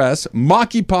 French press,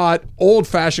 Maki pot,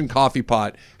 old-fashioned coffee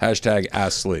pot, hashtag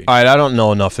Ask Slee. All right, I don't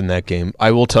know enough in that game.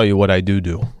 I will tell you what I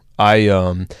do.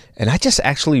 I just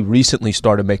actually recently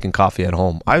started making coffee at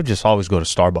home. I would just always go to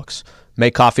Starbucks,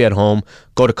 make coffee at home,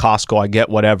 go to Costco, I get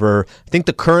whatever. I think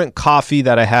the current coffee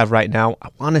that I have right now, I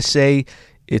want to say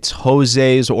it's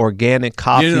Jose's organic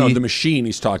coffee. No, the machine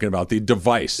he's talking about, the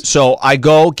device. So I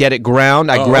go get it ground.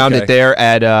 I ground it there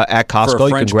at Costco. For a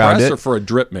French you can ground press it. Or for a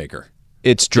drip maker?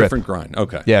 It's drip. Different grind.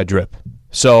 Okay. Yeah, drip.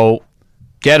 So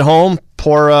get home,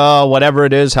 pour whatever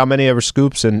it is, how many ever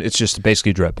scoops, and it's just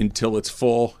basically drip. Until it's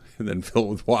full, and then fill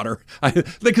with water.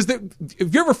 Because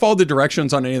if you ever followed the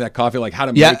directions on any of that coffee, like how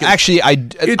to make it? Yeah, actually,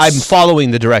 I'm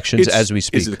following the directions as we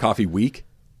speak. Is the coffee weak?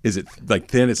 Is it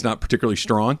thin? It's not particularly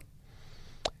strong?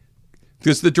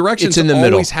 Because the directions in the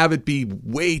always middle. have it be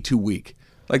way too weak.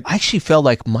 I actually felt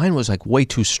like mine was way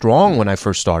too strong when I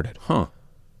first started. Huh.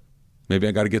 Maybe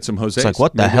I got to get some Jose's. It's like,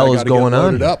 what the hell is going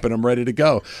on? Loaded up and I'm ready to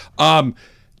go.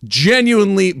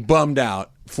 Genuinely bummed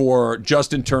out for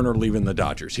Justin Turner leaving the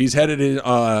Dodgers. He's headed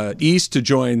east to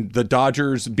join the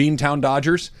Dodgers, Beantown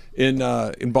Dodgers in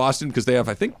Boston, because they have,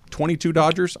 I think, 22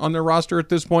 Dodgers on their roster at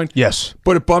this point. Yes.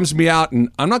 But it bums me out, and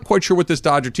I'm not quite sure what this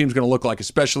Dodger team's going to look like,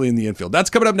 especially in the infield. That's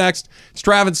coming up next. It's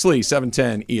Travis Slee,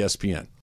 710 ESPN.